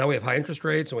 Right. And now we have high interest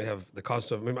rates, and we have the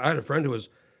cost of. I had a friend who was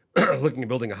looking at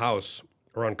building a house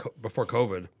before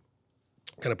COVID.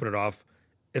 Kind of put it off.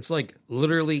 It's like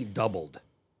literally doubled.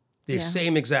 The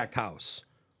same exact house.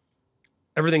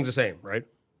 Everything's the same, right?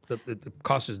 The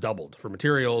cost is doubled for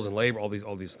materials and labor, all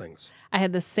these things. I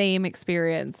had the same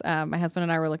experience. My husband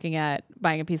and I were looking at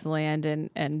buying a piece of land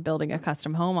and building a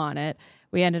custom home on it.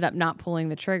 We ended up not pulling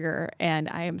the trigger, and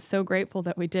I am so grateful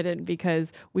that we didn't,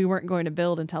 because we weren't going to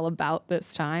build until about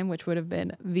this time, which would have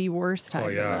been the worst time. Oh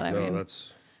yeah,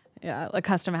 that's a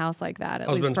custom house like that. At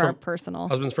least for our personal.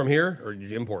 Husband's from here, or did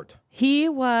you import? He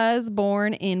was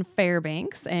born in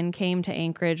Fairbanks and came to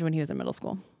Anchorage when he was in middle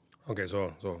school. Okay,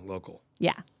 so local.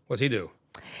 Yeah. What's he do?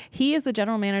 He is the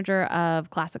general manager of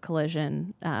Classic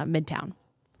Collision Midtown.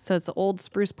 So it's the old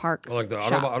Spruce Park. Oh, like the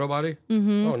shop. auto body?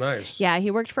 Mm-hmm. Oh, nice. Yeah, he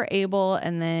worked for Able,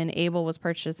 and then Able was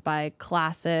purchased by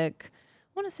Classic,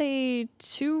 I want to say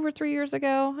 2 or 3 years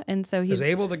ago. And so he's... Is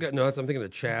Able the guy? No, I'm thinking of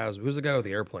Chaz. Who's the guy with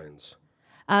the airplanes?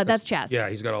 That's Chaz. Yeah,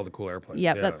 he's got all the cool airplanes.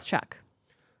 Yep, yeah, that's Chuck.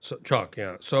 So Chuck,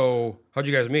 yeah. So how'd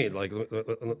you guys meet? Like,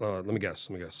 let me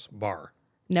guess. Bar?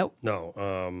 Nope.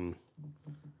 No.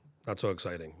 Not so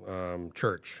exciting.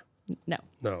 Church? No.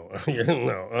 No.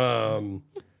 No.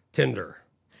 Tinder?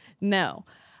 No.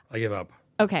 I give up.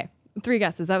 Okay. 3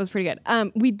 guesses. That was pretty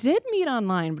good. We did meet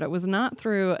online, but it was not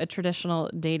through a traditional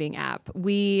dating app.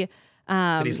 Did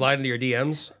he slide into your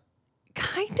DMs?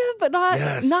 Kind of, but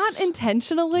not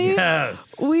intentionally.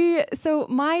 Yes. So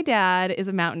my dad is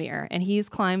a mountaineer, and he's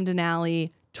climbed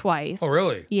Denali twice. Oh,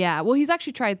 really? Yeah. Well, he's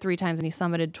actually tried 3 times, and he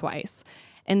summited twice.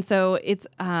 And so it's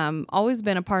always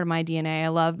been a part of my DNA. I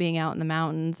love being out in the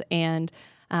mountains. And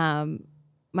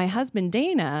my husband,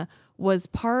 Dana, was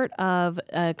part of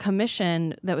a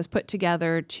commission that was put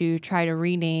together to try to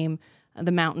rename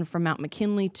the mountain from Mount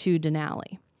McKinley to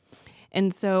Denali.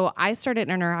 And so I started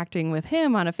interacting with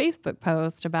him on a Facebook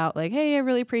post about like, hey, I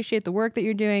really appreciate the work that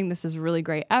you're doing. This is a really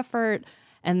great effort.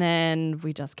 And then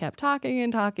we just kept talking,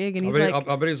 and he's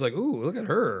I bet he's like, ooh, look at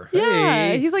her. Yeah.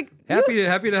 Hey, he's like,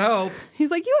 happy to help. He's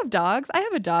like, you have dogs? I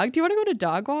have a dog. Do you want to go to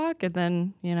dog walk? And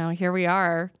then, here we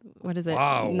are. What is it?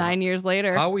 Wow. 9 years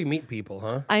later. How we meet people,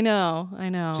 huh? I know.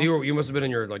 So you must have been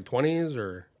in your 20s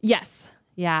or? Yes.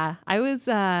 Yeah. I was,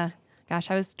 I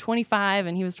was 25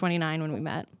 and he was 29 when we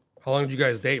met. How long did you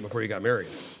guys date before you got married?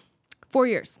 4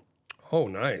 years. Oh,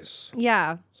 nice.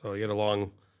 Yeah. So you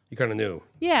kind of knew.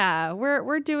 Yeah.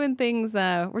 We're doing things,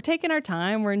 we're taking our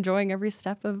time. We're enjoying every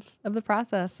step of the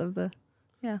process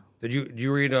yeah. Did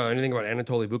you read anything about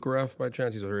Anatoly Bukharev by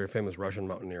chance? He's a very famous Russian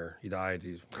mountaineer. He died.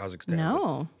 He's from Kazakhstan.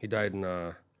 No. He died in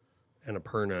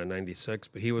Annapurna in '96.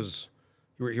 But he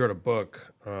wrote a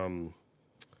book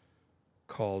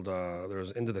called there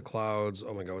was Into the Clouds.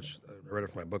 Oh my gosh, I read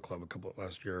it for my book club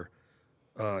last year.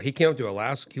 He came up to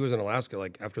Alaska. He was in Alaska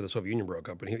like after the Soviet Union broke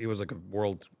up, and he was like a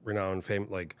world-renowned fame,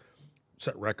 like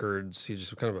set records. He's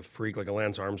just kind of a freak, like a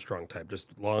Lance Armstrong type,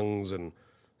 just lungs, and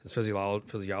his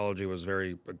physiology was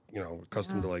very,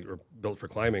 accustomed to or built for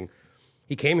climbing.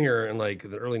 He came here in like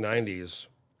the early '90s,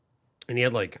 and he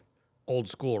had like old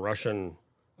school Russian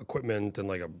equipment and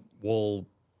like a wool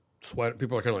sweat.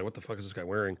 People are kind of like, what the fuck is this guy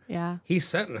wearing? Yeah. He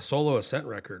set a solo ascent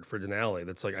record for Denali.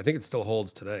 That's like, I think it still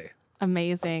holds today.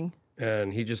 Amazing.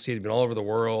 And he'd been all over the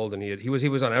world, and he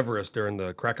was on Everest during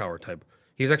the Krakauer type.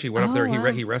 He's actually went up there.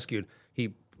 Wow. He rescued. A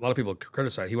lot of people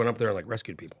criticize. He went up there and like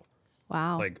rescued people.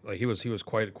 Wow. Like he was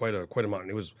quite a mountain.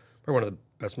 He was probably one of the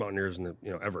best mountaineers in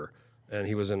ever. And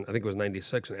he was in, I think it was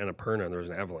 '96 in Annapurna, and there was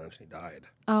an avalanche, and he died.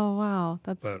 Oh wow,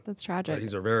 that's tragic. But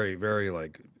he's a very, very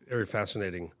very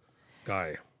fascinating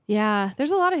guy. Yeah,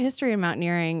 there's a lot of history in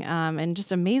mountaineering and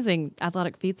just amazing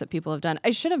athletic feats that people have done.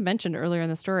 I should have mentioned earlier in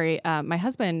the story, my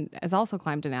husband has also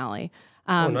climbed Denali.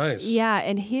 Oh, nice. Yeah,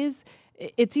 and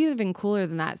it's even cooler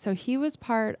than that. So he was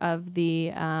part of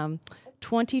the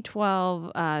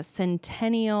 2012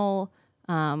 Centennial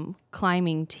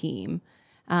climbing team.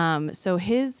 So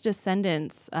his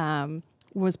descendants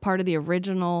was part of the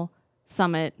original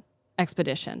summit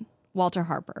expedition, Walter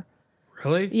Harper.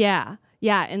 Really? Yeah.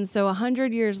 Yeah. And so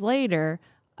 100 years later,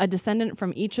 a descendant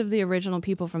from each of the original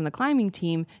people from the climbing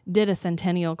team did a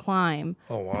centennial climb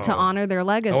to honor their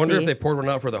legacy. I wonder if they poured one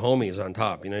out for the homies on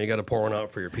top. You got to pour one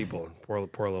out for your people. Poor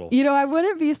little. I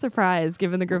wouldn't be surprised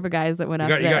given the group of guys that went up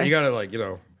there. You got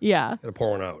to Yeah. got to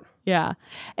pour one out. Yeah.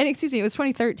 And excuse me, it was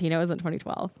 2013. It wasn't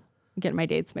 2012. getting my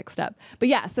dates mixed up. But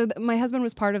yeah, so my husband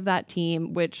was part of that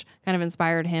team, which kind of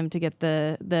inspired him to get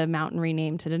the mountain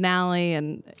renamed to Denali,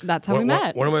 and that's how we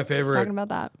met. One of my favorite talking about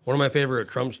that. One of my favorite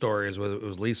Trump stories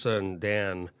was Lisa and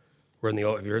Dan were in the.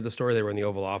 Have you heard the story? They were in the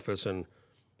Oval Office, and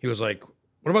he was like,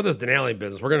 "What about this Denali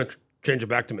business? We're going to change it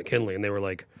back to McKinley." And they were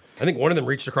like, I think one of them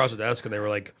reached across the desk, and they were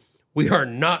like, "We are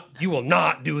not. You will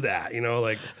not do that." You know,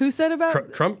 like Who said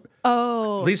about Trump?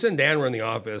 Oh, Lisa and Dan were in the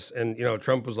office, and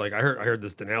Trump was like, "I heard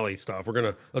this Denali stuff. We're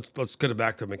gonna let's get it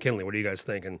back to McKinley. What do you guys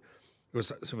think?" And it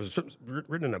was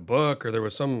written in a book, or there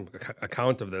was some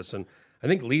account of this, and I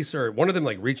think Lisa or one of them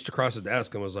like reached across the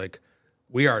desk and was like,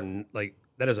 "We are like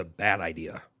that is a bad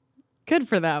idea." good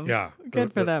for them. Yeah,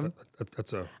 Good for them.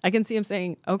 That's a I can see him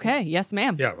saying, "Okay, yes,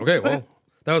 ma'am." yeah. Okay, well,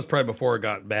 that was probably before it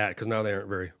got bad because now they aren't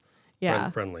very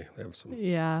friendly. They have some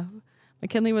Yeah.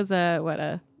 McKinley was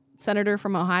a senator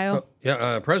from Ohio.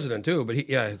 President too, but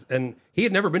he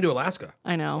had never been to Alaska.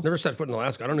 I know. Never set foot in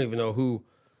Alaska. I don't even know who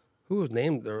was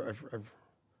named there. I've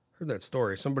heard that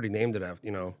story. Somebody named it after,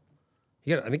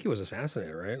 I think he was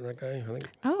assassinated, right? That guy, I think.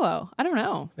 Oh, I don't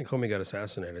know. I think homie got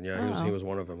assassinated. Yeah, he was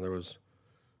one of them. There was,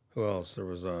 who else? There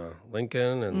was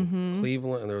Lincoln and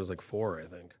Cleveland, and there was like 4, I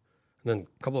think. And then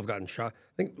a couple have gotten shot.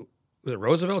 I think, was it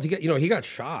Roosevelt? He got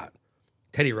shot,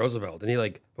 Teddy Roosevelt, and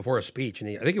he before a speech, and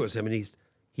I think it was him, and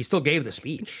he still gave the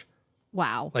speech.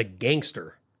 Wow. Like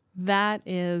gangster. That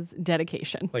is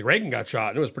dedication. Like Reagan got shot,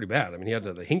 and it was pretty bad. I mean, he had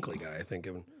the Hinckley guy, I think.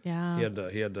 Yeah.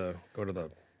 He had to go to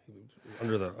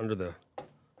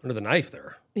under the knife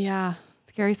there. Yeah.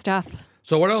 Scary stuff.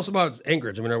 So what else about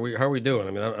Anchorage? I mean, how are we doing?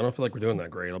 I mean, I don't feel like we're doing that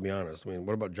great. I'll be honest. I mean,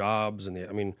 what about jobs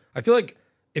I feel like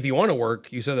if you want to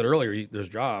work, you said that earlier, there's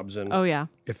jobs, and Oh, yeah.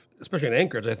 especially in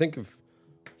Anchorage, I think if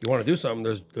you want to do something,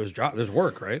 there's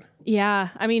work, right? Yeah.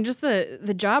 I mean, just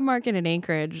the job market in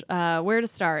Anchorage, where to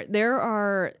start? There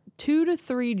are 2 to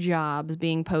 3 jobs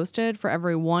being posted for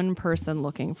every one person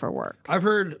looking for work. I've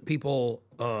heard people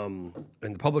in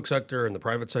the public sector and the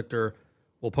private sector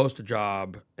will post a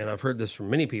job, and I've heard this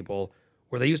from many people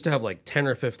where they used to have like 10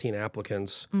 or 15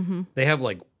 applicants. Mm-hmm. They have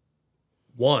like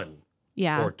 1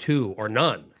 or 2 or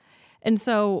none. And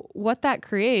so what that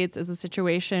creates is a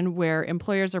situation where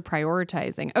employers are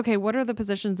prioritizing, okay, what are the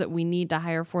positions that we need to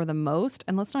hire for the most?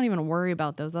 And let's not even worry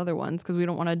about those other ones because we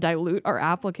don't want to dilute our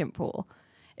applicant pool.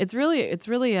 It's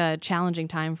really a challenging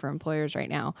time for employers right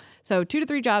now. So 2 to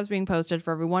 3 jobs being posted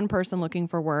for every one person looking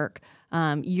for work.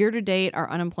 Year to date, our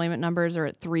unemployment numbers are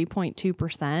at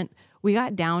 3.2%. We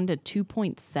got down to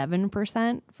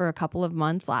 2.7% for a couple of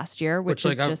months last year, which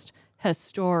is just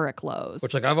historic lows.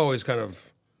 Which I've always kind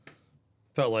of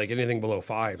felt like anything below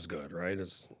 5 is good, right?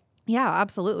 Yeah,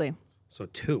 absolutely. So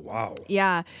 2, wow.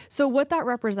 Yeah. So what that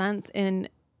represents in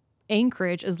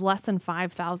Anchorage is less than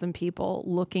 5,000 people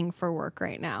looking for work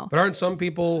right now. But aren't some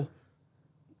people,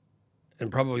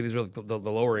 and probably these are the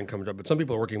lower income jobs, but some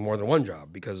people are working more than one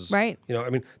job because, right. I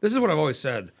mean, this is what I've always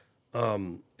said.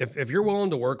 If you're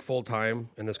willing to work full time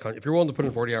in this country, if you're willing to put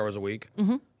in 40 hours a week,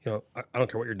 I don't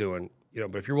care what you're doing,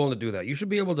 but if you're willing to do that, you should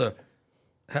be able to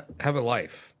have a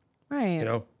life.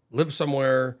 Right. Live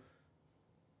somewhere,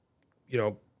 be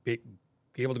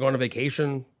able to go on a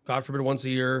vacation, God forbid, once a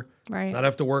year. Right. Not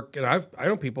have to work. And I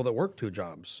know people that work 2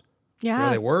 jobs. Yeah.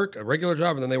 They work a regular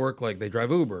job and then they work they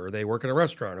drive Uber or they work in a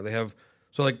restaurant or they have,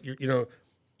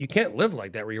 you can't live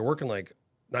like that where you're working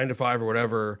 9 to 5 or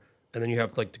whatever. And then you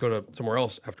have to go to somewhere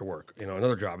else after work,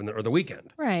 another job or the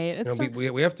weekend. Right.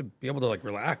 We have to be able to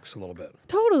relax a little bit.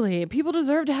 Totally. People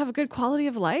deserve to have a good quality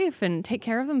of life and take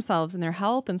care of themselves and their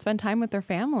health and spend time with their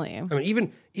family. I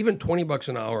mean, even $20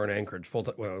 an hour in Anchorage, full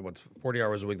time, what's 40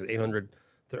 hours a week, 800,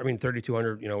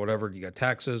 3,200, whatever. You got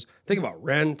taxes. Think about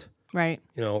rent. Right.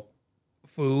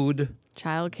 Food.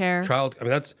 Childcare.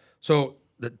 That's so.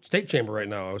 The state chamber right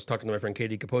now, I was talking to my friend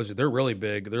Katie Capozzi, they're really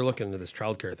big. They're looking into this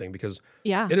childcare thing because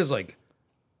it is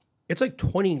it's like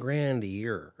 $20,000 a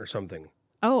year or something.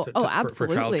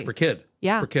 Absolutely. For kid.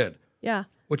 Yeah. For kid. Yeah.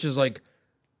 Which is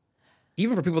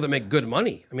even for people that make good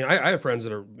money. I mean, I have friends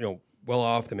that are, well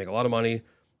off, they make a lot of money,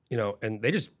 and they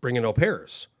just bring in au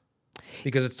pairs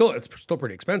because it's still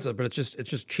pretty expensive, but it's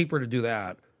just cheaper to do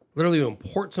that. Literally to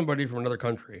import somebody from another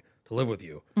country to live with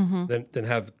you than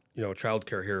have,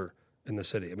 childcare here in the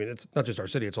city. I mean, it's not just our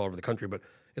city, it's all over the country, but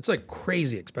it's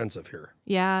crazy expensive here.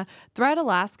 Yeah. Thread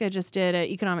Alaska just did an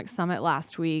economic summit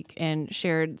last week and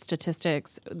shared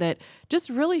statistics that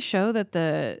just really show that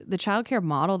the childcare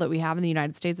model that we have in the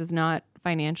United States is not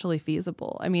financially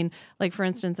feasible. I mean, for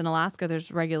instance, in Alaska,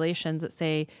 there's regulations that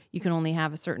say you can only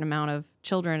have a certain amount of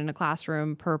children in a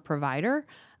classroom per provider.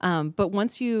 But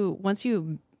once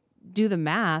you do the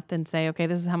math and say, okay,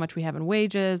 this is how much we have in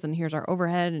wages, and here's our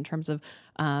overhead in terms of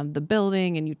the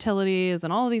building and utilities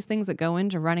and all of these things that go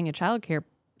into running a childcare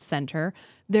center,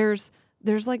 there's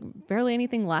like barely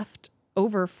anything left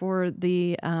over for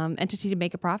the entity to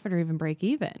make a profit or even break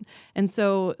even. And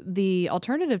so the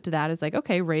alternative to that is like,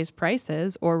 okay, raise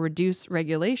prices or reduce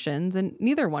regulations. And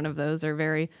neither one of those are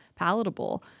very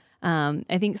palatable.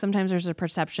 I think sometimes there's a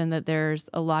perception that there's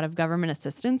a lot of government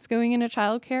assistance going into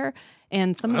childcare.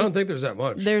 And I don't think there's that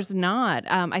much. There's not.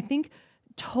 I think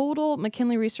total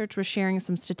McKinley Research was sharing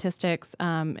some statistics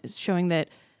showing that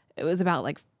it was about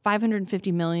like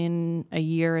 $550 million a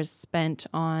year is spent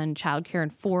on childcare,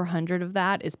 and 400 of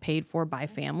that is paid for by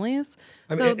families.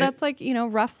 So that's like,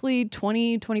 roughly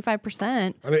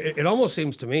 20-25%. I mean, it almost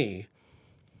seems to me,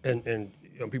 and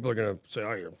people are going to say,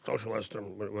 oh, you're a socialist or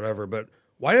whatever, but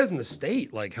why isn't the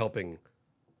state like helping,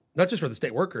 not just for the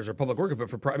state workers or public workers,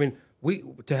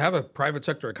 but to have a private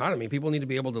sector economy, people need to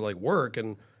be able to like work,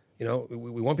 and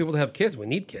we want people to have kids. We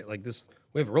need kids like this.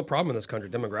 We have a real problem in this country,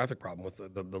 demographic problem with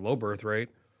the low birth rate.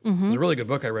 Mm-hmm. There's a really good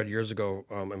book I read years ago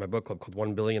in my book club called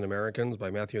 1 Billion Americans by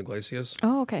Matthew Iglesias.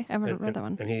 Oh, okay. I haven't read that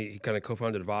one. And he kind of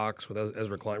co-founded Vox with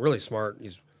Ezra Klein. Really smart.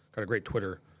 He's got a great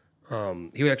Twitter.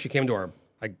 He actually came to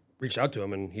I reached out to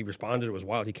him and he responded. It was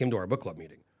wild. He came to our book club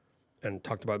meeting and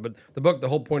talked about it. But the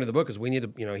whole point of the book is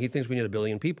he thinks we need 1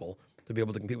 billion people to be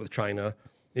able to compete with China.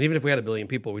 And even if we had 1 billion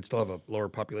people, we'd still have a lower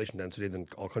population density than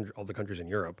all the countries in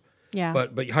Europe. Yeah.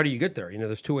 But how do you get there?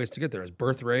 There's 2 ways to get there: is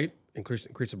birth rate, increase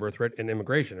the birth rate, and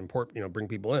immigration, bring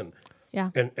people in. Yeah.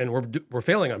 And we're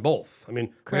failing on both. I mean,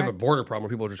 Correct. we have a border problem where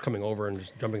people are just coming over and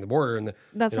just jumping the border, and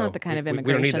that's not the kind of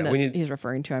immigration that he's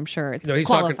referring to. I'm sure it's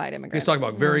qualified immigrants. He's talking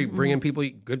about bringing people,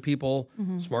 good people,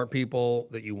 smart people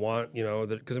that you want.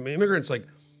 Because immigrants, like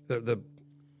the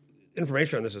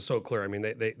information on this is so clear. I mean,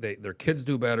 they their kids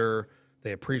do better.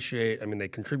 They appreciate. I mean, they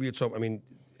contribute. So I mean,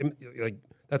 like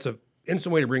that's a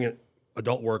instant way to bring in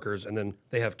adult workers, and then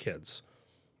they have kids,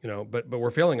 But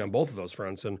we're failing on both of those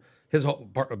fronts. And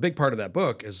a big part of that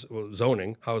book is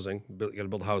zoning, housing. You got to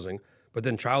build housing, but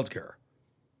then childcare.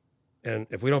 And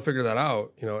if we don't figure that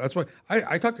out, that's why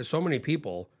I talk to so many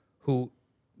people who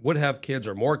would have kids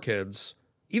or more kids,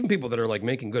 even people that are like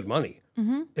making good money,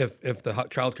 if the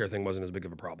childcare thing wasn't as big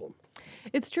of a problem.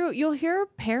 It's true. You'll hear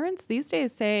parents these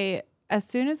days say, as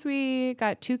soon as we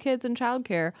got 2 kids in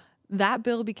childcare, that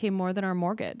bill became more than our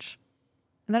mortgage.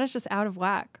 And that is just out of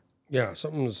whack. Yeah, it's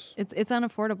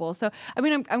unaffordable. So, I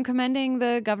mean, I'm commending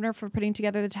the governor for putting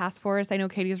together the task force. I know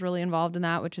Katie's really involved in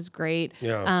that, which is great.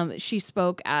 Yeah. She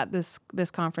spoke at this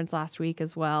conference last week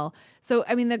as well. So,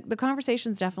 I mean, the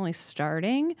conversation's definitely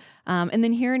starting. And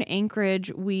then here in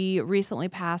Anchorage, we recently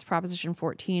passed Proposition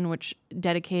 14, which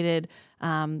dedicated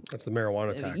that's the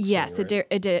marijuana tax. Yes, thing,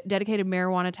 right? it dedicated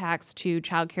marijuana tax to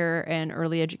childcare and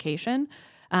early education.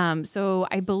 So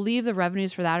I believe the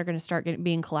revenues for that are going to start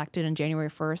being collected on January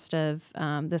 1st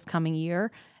of this coming year.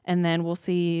 And then we'll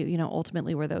see,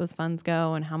 ultimately where those funds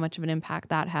go and how much of an impact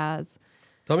that has.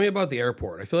 Tell me about the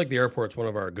airport. I feel like the airport's one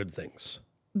of our good things.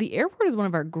 The airport is one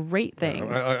of our great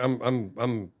things.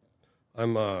 I'm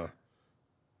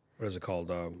what is it called?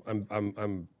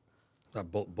 I'm not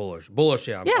bullish. Bullish,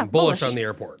 yeah. I'm bullish on the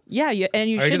airport. Yeah, and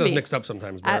you should be. I get those mixed up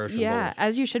sometimes, bearish and bullish.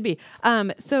 As you should be.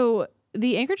 So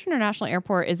the Anchorage International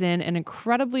Airport is in an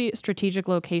incredibly strategic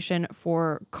location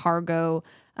for cargo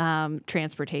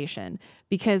transportation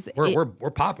because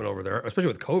we're popping over there, especially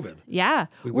with COVID. Yeah.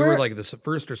 We were like the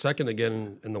first or second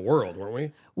again in the world, weren't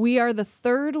we? We are the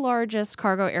 3rd largest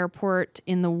cargo airport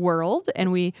in the world,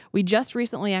 and we just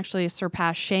recently actually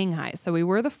surpassed Shanghai. So we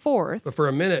were the 4th. But for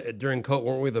a minute during COVID,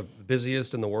 weren't we the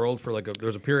busiest in the world for there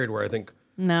was a period where I think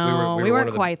no, we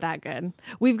weren't quite that good.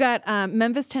 We've got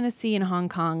Memphis, Tennessee, and Hong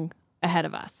Kong ahead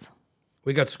of us.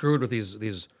 We got screwed with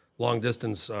these long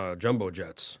distance jumbo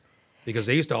jets because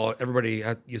everybody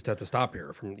used to have to stop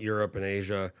here from Europe and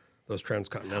Asia, those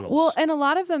transcontinentals. Well, and a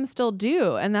lot of them still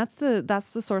do, and that's the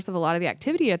source of a lot of the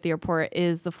activity at the airport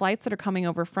is the flights that are coming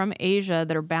over from Asia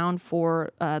that are bound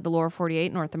for the lower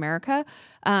 48 North America.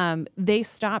 They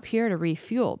stop here to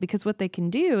refuel because what they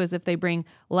can do is if they bring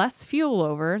less fuel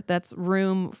over, that's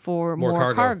room for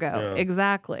more cargo. Yeah.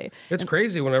 Exactly. It's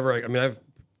crazy whenever I have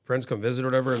friends come visit or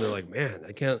whatever, and they're like, man,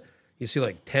 I can't. You see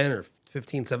like 10 or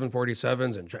 15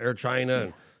 747s and Air China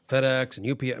and FedEx and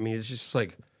UPS. I mean, it's just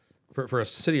like for a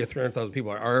city of 300,000 people,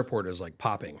 our airport is like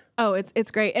popping. Oh,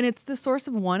 it's great. And it's the source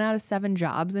of 1 out of 7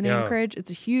 jobs in Anchorage.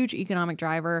 It's a huge economic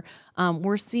driver.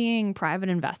 We're seeing private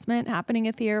investment happening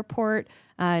at the airport.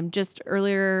 Just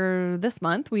earlier this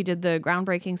month, we did the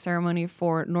groundbreaking ceremony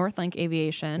for Northlink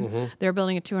Aviation. Mm-hmm. They're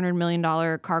building a $200 million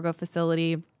cargo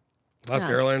facility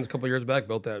Alaska Airlines a couple years back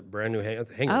built that brand new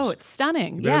hangars. Oh, it's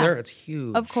stunning. You been in there? It's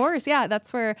huge. Of course, yeah.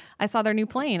 That's where I saw their new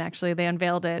plane. Actually, they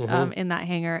unveiled it in that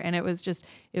hangar, and it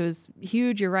was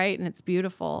huge. You're right, and it's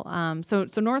beautiful. So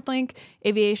Northlink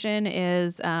Aviation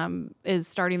is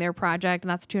starting their project,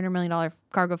 and that's a $200 million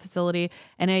cargo facility,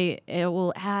 and it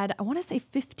will add, I want to say,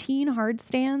 15 hard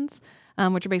stands,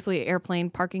 which are basically airplane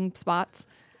parking spots.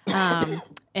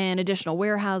 And additional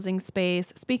warehousing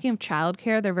space. Speaking of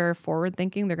childcare, they're very forward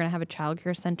thinking. They're going to have a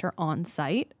childcare center on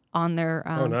site on their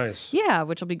oh, nice. Yeah,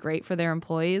 which will be great for their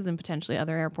employees and potentially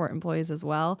other airport employees as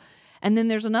well. And then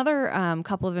there's another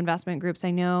couple of investment groups.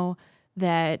 I know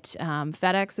that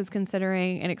FedEx is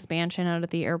considering an expansion out at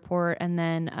the airport, and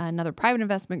then another private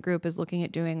investment group is looking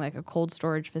at doing like a cold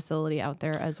storage facility out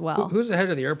there as well. Who's the head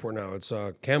of the airport now? It's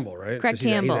Campbell, right? Craig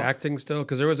Campbell. He's acting still?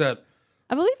 Because there was that...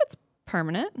 I believe it's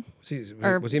permanent.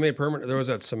 Was he made permanent? There was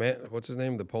that what's his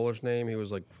name? The Polish name? He was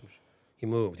like, he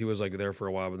moved. He was like there for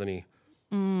a while, but then he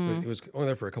was only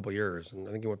there for a couple of years, and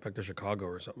I think he went back to Chicago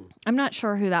or something. I'm not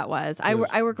sure who that was. I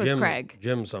work with Craig.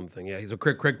 Jim something. Yeah,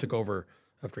 Craig took over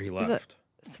after he left.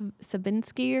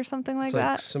 Sabinsky or something like it's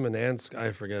that? Simonansk,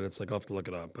 I forget. It's like, I'll have to look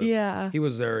it up. But yeah. He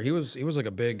was there. He was like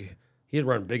he had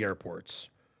run big airports,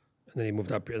 and then he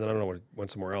moved up here, and then I don't know what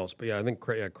went somewhere else. But yeah, I think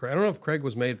Craig, I don't know if Craig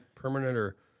was made permanent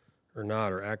or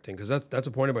not, or acting, because that's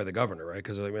appointed by the governor, right?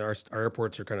 Because I mean, our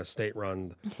airports are kind of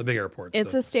state-run, the big airports.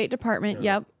 It's a state department.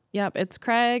 Yeah. Yep. It's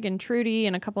Craig and Trudy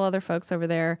and a couple other folks over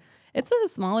there. It's a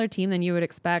smaller team than you would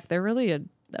expect. They're really a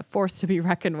force to be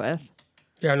reckoned with.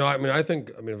 Yeah, no, I mean,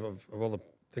 of all the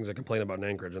things I complain about in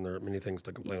Anchorage, and there are many things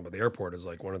to complain about, the airport is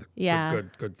like one of the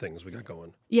good things we got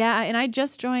going. Yeah, and I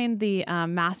just joined the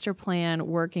master plan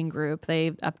working group.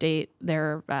 They update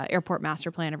their airport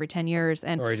master plan every 10 years.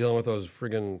 And are you dealing with those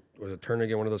friggin', was it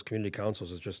Turnagain, one of those community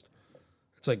councils?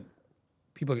 It's like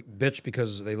people bitch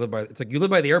because they live by, it's like you live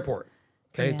by the airport,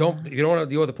 okay? Yeah. If you don't want to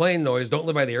deal with the plane noise, don't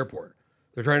live by the airport.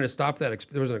 They're trying to stop that.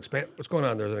 There was an what's going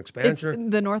on? There's an expansion.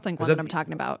 It's the Northlink one that I'm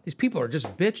talking about. These people are just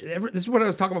bitch. This is what I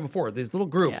was talking about before. These little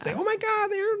groups say, "Oh my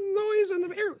God, the air noise and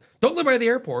the air." Don't live by the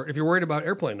airport if you're worried about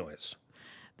airplane noise.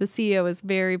 The CEO was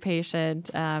very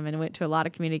patient and went to a lot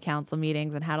of community council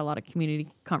meetings and had a lot of community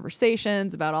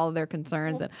conversations about all of their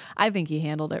concerns. And I think he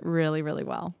handled it really, really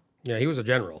well. Yeah, he was a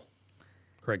general,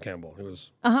 Craig Campbell. He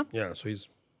was. Yeah, so he's.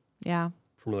 Yeah.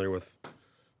 Familiar with.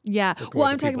 Yeah. Well,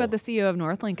 I'm talking about the CEO of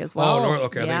Northlink as well. Oh,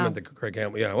 okay. I think you meant the Craig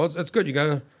Campbell. Yeah. Well, it's good. You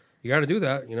gotta do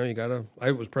that. You know,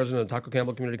 I was president of the Taco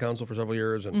Campbell Community Council for several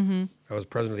years, and I was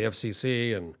president of the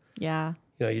FCC, and you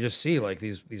know, you just see like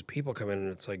these people come in,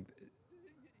 and it's like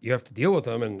you have to deal with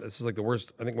them, and this is like the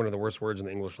worst. I think one of the worst words in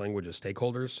the English language is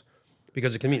stakeholders,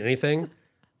 because it can mean anything.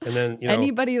 And then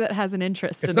anybody that has an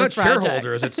interest in It's this not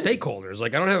shareholders, it's stakeholders.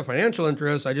 Like I don't have a financial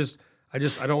interest. I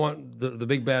don't want the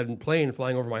big bad plane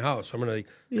flying over my house. So I'm going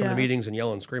to come to meetings and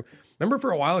yell and scream. Remember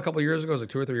for a while, a couple of years ago, it was like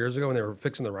 2 or 3 years ago, when they were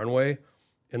fixing the runway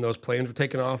and those planes were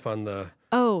taking off on the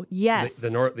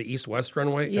the east-west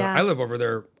runway. Yeah. You know, I live over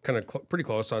there kind of pretty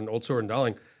close on Old Seward and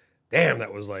Dowling. Damn,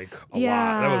 that was like a lot.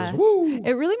 That was woo.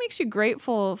 It really makes you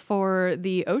grateful for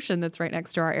the ocean that's right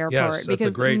next to our airport, yes,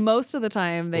 because most of the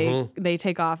time they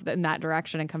take off in that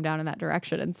direction and come down in that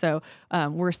direction, and so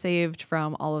we're saved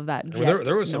from all of that jet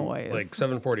there was noise. Some like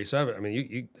 747. I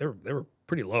mean, they were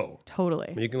pretty low. Totally.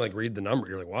 I mean, you can like read the number.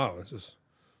 You're like, wow, this is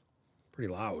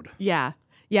pretty loud. Yeah,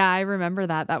 I remember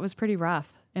that. That was pretty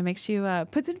rough. It makes you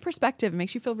puts it in perspective. It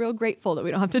makes you feel real grateful that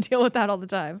we don't have to deal with that all the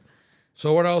time.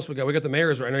 So what else we got? We got the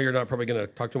mayors. I know you're not probably going to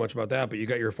talk too much about that, but you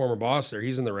got your former boss there.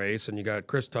 He's in the race, and you got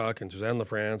Chris Tuck and Suzanne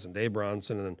LaFrance and Dave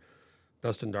Bronson and then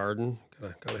Dustin Darden.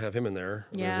 Gotta have him in there.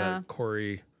 Yeah. There's that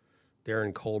Corey,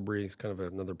 Darren Colbury. He's kind of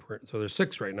another. So there's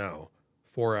 6 right now,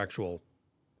 4 actual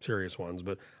serious ones.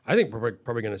 But I think we're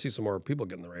probably going to see some more people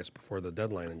get in the race before the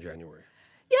deadline in January.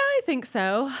 Yeah, I think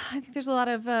so. I think there's a lot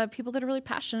of people that are really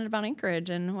passionate about Anchorage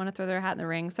and want to throw their hat in the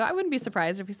ring. So I wouldn't be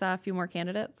surprised if we saw a few more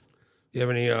candidates. Do you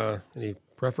have any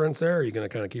preference there? Or are you going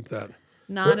to kind of keep that?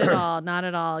 Not at all. Not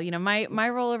at all. You know, my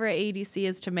role over at AEDC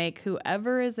is to make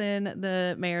whoever is in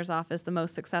the mayor's office the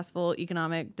most successful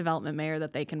economic development mayor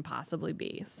that they can possibly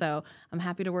be. So I'm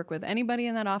happy to work with anybody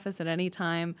in that office at any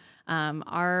time. You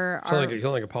sound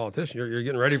like a politician. You're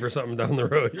getting ready for something down the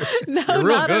road. No, you're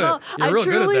real not good. at all. You're real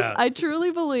good at that. I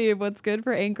truly believe what's good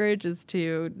for Anchorage is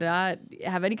to not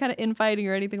have any kind of infighting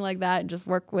or anything like that, and just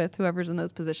work with whoever's in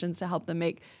those positions to help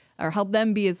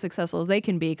them be as successful as they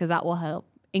can be, because that will help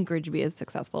Anchorage be as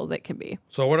successful as it can be.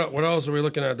 So what else are we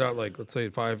looking at? Like, let's say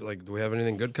 5. Like, do we have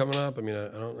anything good coming up? I mean, I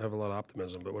don't have a lot of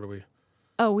optimism, but what do we?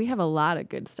 Oh, we have a lot of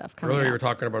good stuff coming Earlier, up. you were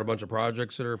talking about a bunch of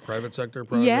projects that are private sector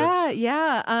projects.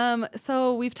 Yeah.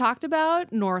 So we've talked about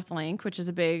Northlink, which is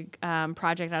a big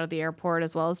project out of the airport,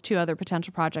 as well as 2 other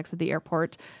potential projects at the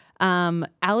airport.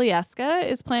 Alaska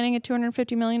is planning a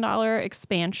 $250 million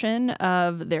expansion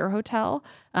of their hotel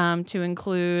to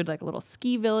include like a little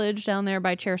ski village down there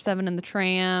by Chair 7 and the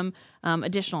tram,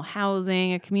 additional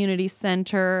housing, a community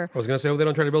center. I was going to say, well, they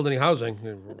don't try to build any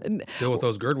housing. Deal with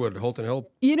those Girdwood, Holton Hill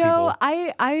You know,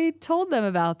 people. I told them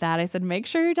about that. I said, make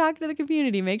sure you're talking to the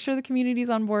community. Make sure the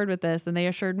community's on board with this. And they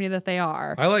assured me that they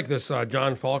are. I like this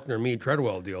John Faulkner, Meade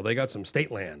Treadwell deal. They got some state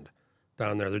land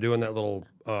down there. They're doing that little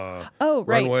Right.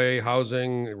 runway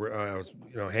housing,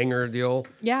 hangar deal.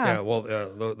 Yeah. Well,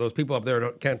 those people up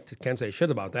there can't say shit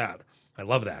about that. I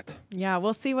love that. Yeah,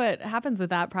 we'll see what happens with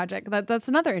that project. That's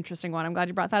another interesting one. I'm glad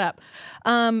you brought that up.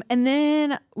 And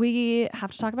then we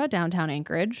have to talk about downtown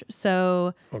Anchorage.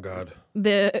 So Oh God.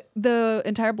 the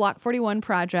entire Block 41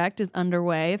 project is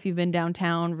underway. If you've been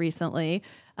downtown recently,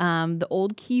 the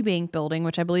old Key Bank building,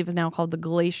 which I believe is now called the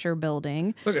Glacier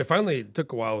Building. Look, it finally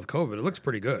took a while with COVID. It looks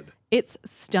pretty good. It's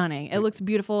stunning. It looks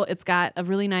beautiful. It's got a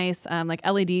really nice like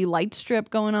LED light strip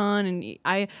going on. And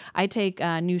I take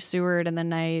New Seward and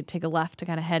then I take a left to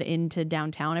kind of head into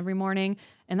downtown every morning.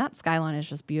 And that skyline is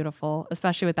just beautiful,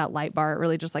 especially with that light bar. It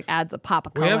really just like adds a pop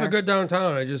of color. We have a good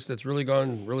downtown. It's really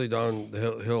gone down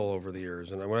the hill over the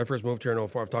years. And when I first moved here in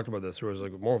 04, I've talked about this. There was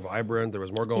like more vibrant. There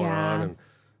was more going on. And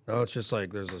now it's just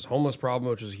like there's this homeless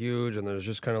problem, which is huge. And there's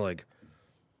just kind of like,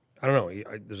 I don't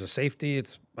know. There's a safety.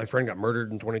 My friend got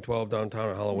murdered in 2012 downtown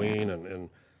on Halloween. And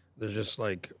there's just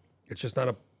like, it's just not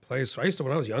a place. I used to,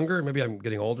 when I was younger, maybe I'm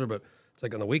getting older, but it's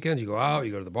like on the weekends, you go out,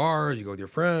 you go to the bars, you go with your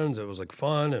friends. It was like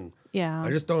fun. And Yeah. I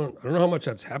don't know how much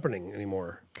that's happening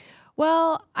anymore.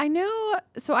 Well, I know.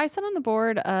 So I sat on the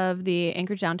board of the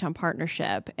Anchorage Downtown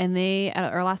Partnership, and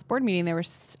at our last board meeting, they were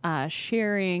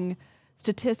sharing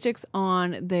statistics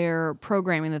on their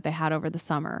programming that they had over the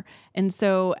summer. And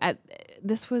so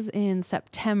this was in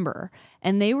September,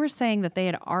 and they were saying that they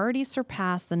had already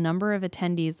surpassed the number of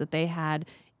attendees that they had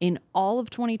in all of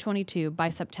 2022 by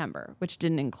September, which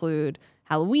didn't include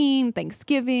Halloween,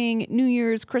 Thanksgiving, New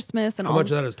Year's, Christmas, and How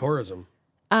much of that is tourism?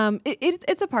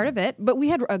 It's a part of it, but we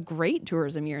had a great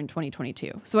tourism year in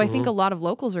 2022. So I think a lot of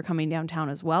locals are coming downtown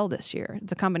as well this year.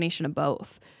 It's a combination of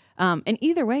both. And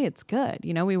either way, it's good.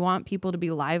 You know, we want people to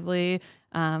be lively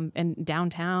and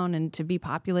downtown and to be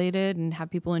populated and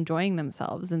have people enjoying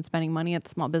themselves and spending money at the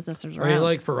small businesses around. I mean,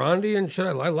 like Ferrandi and shit.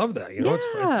 I love that. You know,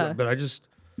 Yeah. but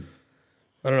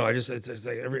I don't know. It's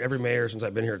like every mayor since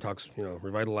I've been here talks,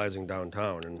 revitalizing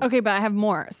downtown. And Okay, but I have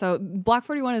more. So Block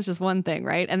 41 is just one thing,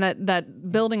 right? And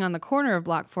that building on the corner of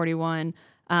Block 41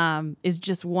 is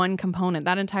just one component.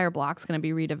 That entire block's going to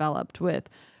be redeveloped with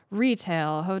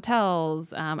retail,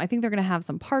 hotels. I think they're going to have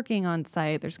some parking on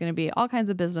site. There's going to be all kinds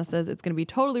of businesses. It's going to be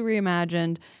totally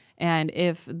reimagined. And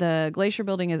if the Glacier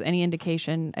Building is any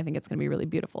indication, I think it's going to be really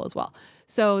beautiful as well.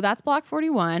 So that's Block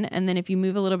 41. And then if you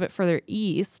move a little bit further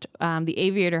east, the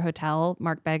Aviator Hotel,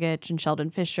 Mark Begich and Sheldon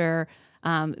Fisher,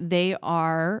 they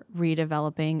are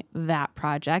redeveloping that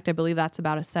project. I believe that's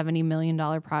about a $70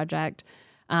 million project.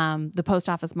 The Post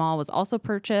Office Mall was also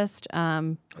purchased.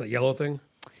 the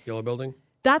yellow building.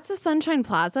 That's the Sunshine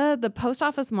Plaza. The Post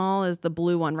Office Mall is the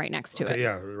blue one right next to it.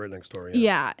 Yeah, right next door.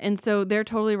 Yeah, and so they're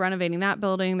totally renovating that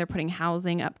building. They're putting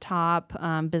housing up top,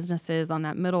 businesses on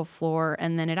that middle floor,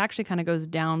 and then it actually kind of goes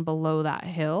down below that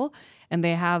hill, and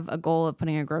they have a goal of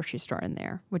putting a grocery store in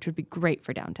there, which would be great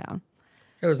for downtown.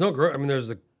 Yeah, there's no there's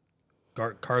the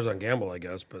Cars on Gamble, I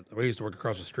guess, but we used to work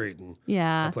across the street, and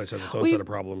Yeah. that place has its own set of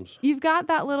problems. You've got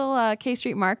that little K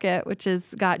Street Market, which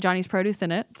has got Johnny's Produce in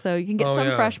it, so you can get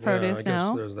some fresh produce I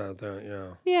now. guess there's that there, yeah.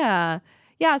 Yeah.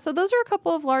 Yeah. So those are a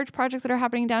couple of large projects that are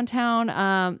happening downtown.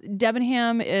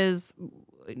 Debenham is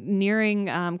nearing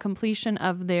completion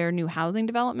of their new housing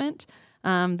development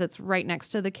that's right next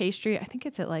to the K Street. I think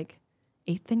it's at like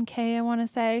 8th and K, I want to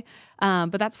say.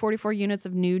 But that's 44 units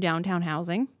of new downtown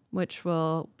housing, which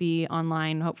will be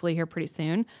online hopefully here pretty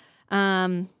soon.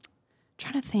 Trying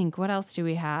to think, what else do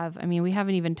we have? I mean, we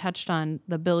haven't even touched on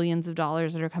the billions of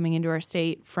dollars that are coming into our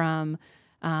state from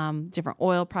different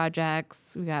oil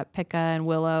projects. We got Pica and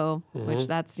Willow, which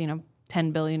that's,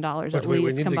 $10 billion at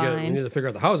least combined. We need to figure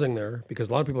out the housing there because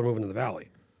a lot of people are moving to the valley.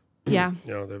 Yeah.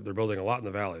 They're building a lot in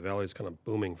the valley. The valley's kind of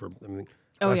booming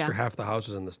half the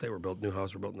houses in the state new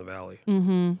houses were built in the valley.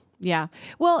 Mm-hmm. Yeah.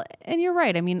 Well, and you're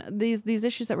right. I mean, these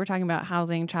issues that we're talking about,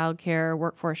 housing, childcare,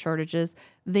 workforce shortages,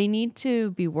 they need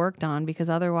to be worked on because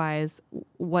otherwise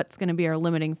what's going to be our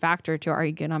limiting factor to our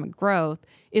economic growth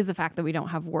is the fact that we don't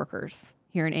have workers.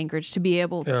 here in Anchorage to be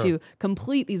able to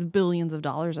complete these billions of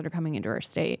dollars that are coming into our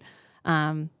state.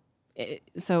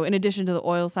 So in addition to the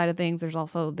oil side of things, there's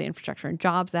also the Infrastructure and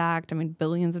Jobs Act. I mean,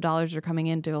 billions of dollars are coming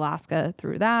into Alaska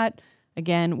through that.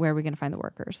 Again, where are we going to find the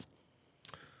workers?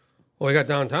 Well, we got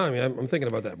downtown. I mean, I'm thinking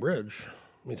about that bridge.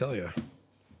 Let me tell you.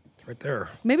 It's right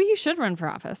there. Maybe you should run for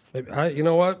office. Maybe, you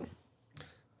know what?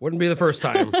 Wouldn't be the first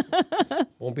time.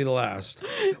 Won't be the last.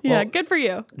 Yeah, Well, good for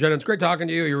you. Jen, it's great talking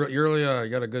to you. You're really you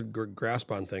got a good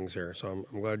grasp on things here, so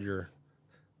I'm glad you're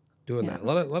doing that. A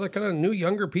lot of kind of new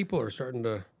younger people are starting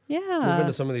to move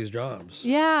into some of these jobs.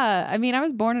 Yeah. I mean, I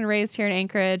was born and raised here in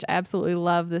Anchorage. I absolutely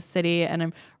love this city, and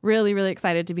I'm really, really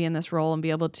excited to be in this role and be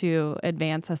able to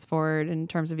advance us forward in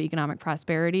terms of economic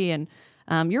prosperity. And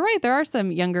you're right, there are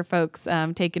some younger folks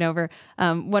taking over.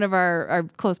 One of our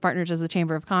close partners is the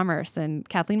Chamber of Commerce, and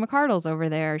Kathleen McCardle's over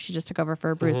there. She just took over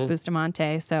for Bruce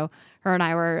Bustamante. So her and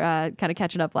I were kind of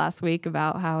catching up last week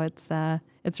about how it's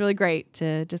really great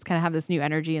to just kind of have this new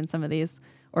energy in some of these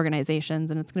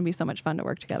organizations, and it's going to be so much fun to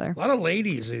work together. A lot of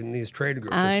ladies in these trade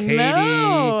groups. I There's Katie,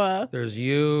 know. there's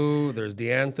you, there's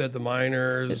Deantha at the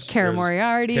Miners. There's Kara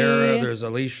Moriarty. There's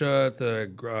Alicia at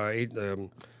the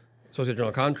Associate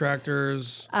General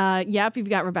Contractors. Yep, you've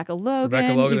got Rebecca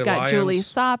Logan. Logan You've at got Julie Lions.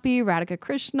 Soppy, Radhika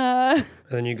Krishna. And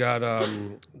then you got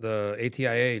the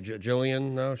ATIA,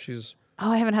 Jillian. No, she's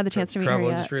Oh, I haven't had the chance to meet her travel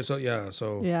yet. industry. So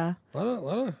yeah. A lot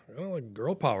of like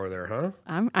girl power there, huh?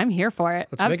 I'm here for it.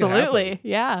 Let's make it Absolutely. happen.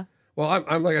 Yeah. Well,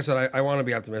 I'm like I said, I want to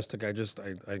be optimistic. I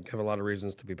have a lot of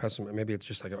reasons to be pessimistic. Maybe it's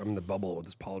just like I'm in the bubble with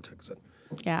this politics and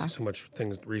Yeah. I see so much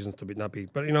reasons to not be.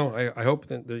 But I hope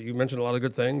that you mentioned a lot of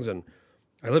good things, and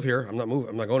I live here. I'm not moving.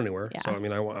 I'm not going anywhere. Yeah. So I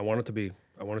mean, I want it to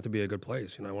be a good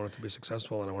place. I want it to be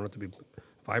successful, and I want it to be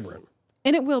vibrant.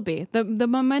 And it will be. The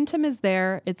momentum is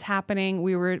there. It's happening.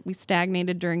 We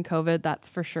stagnated during COVID. That's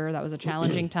for sure. That was a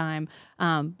challenging time.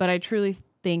 But I truly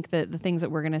think that the things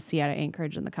that we're going to see out of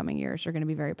Anchorage in the coming years are going to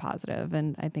be very positive,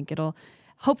 and I think it'll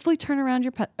hopefully turn around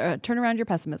your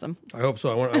pessimism. I hope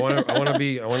so. I want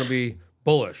to be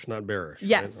bullish, not bearish.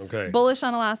 Yes. Right? Okay. Bullish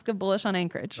on Alaska, bullish on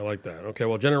Anchorage. I like that. Okay.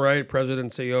 Well, Jenna Wright, President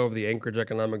and CEO of the Anchorage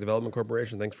Economic Development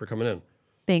Corporation. Thanks for coming in.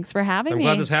 Thanks for having me. I'm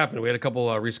glad this happened. We had a couple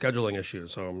rescheduling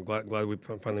issues, so I'm glad we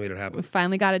finally made it happen. We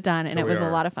finally got it done, and it was a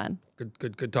lot of fun.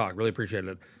 Good talk. Really appreciate it.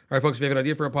 All right, folks, if you have an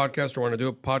idea for a podcast or want to do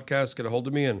a podcast, get a hold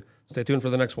of me and stay tuned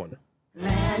for the next one.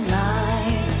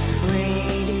 Landline radio.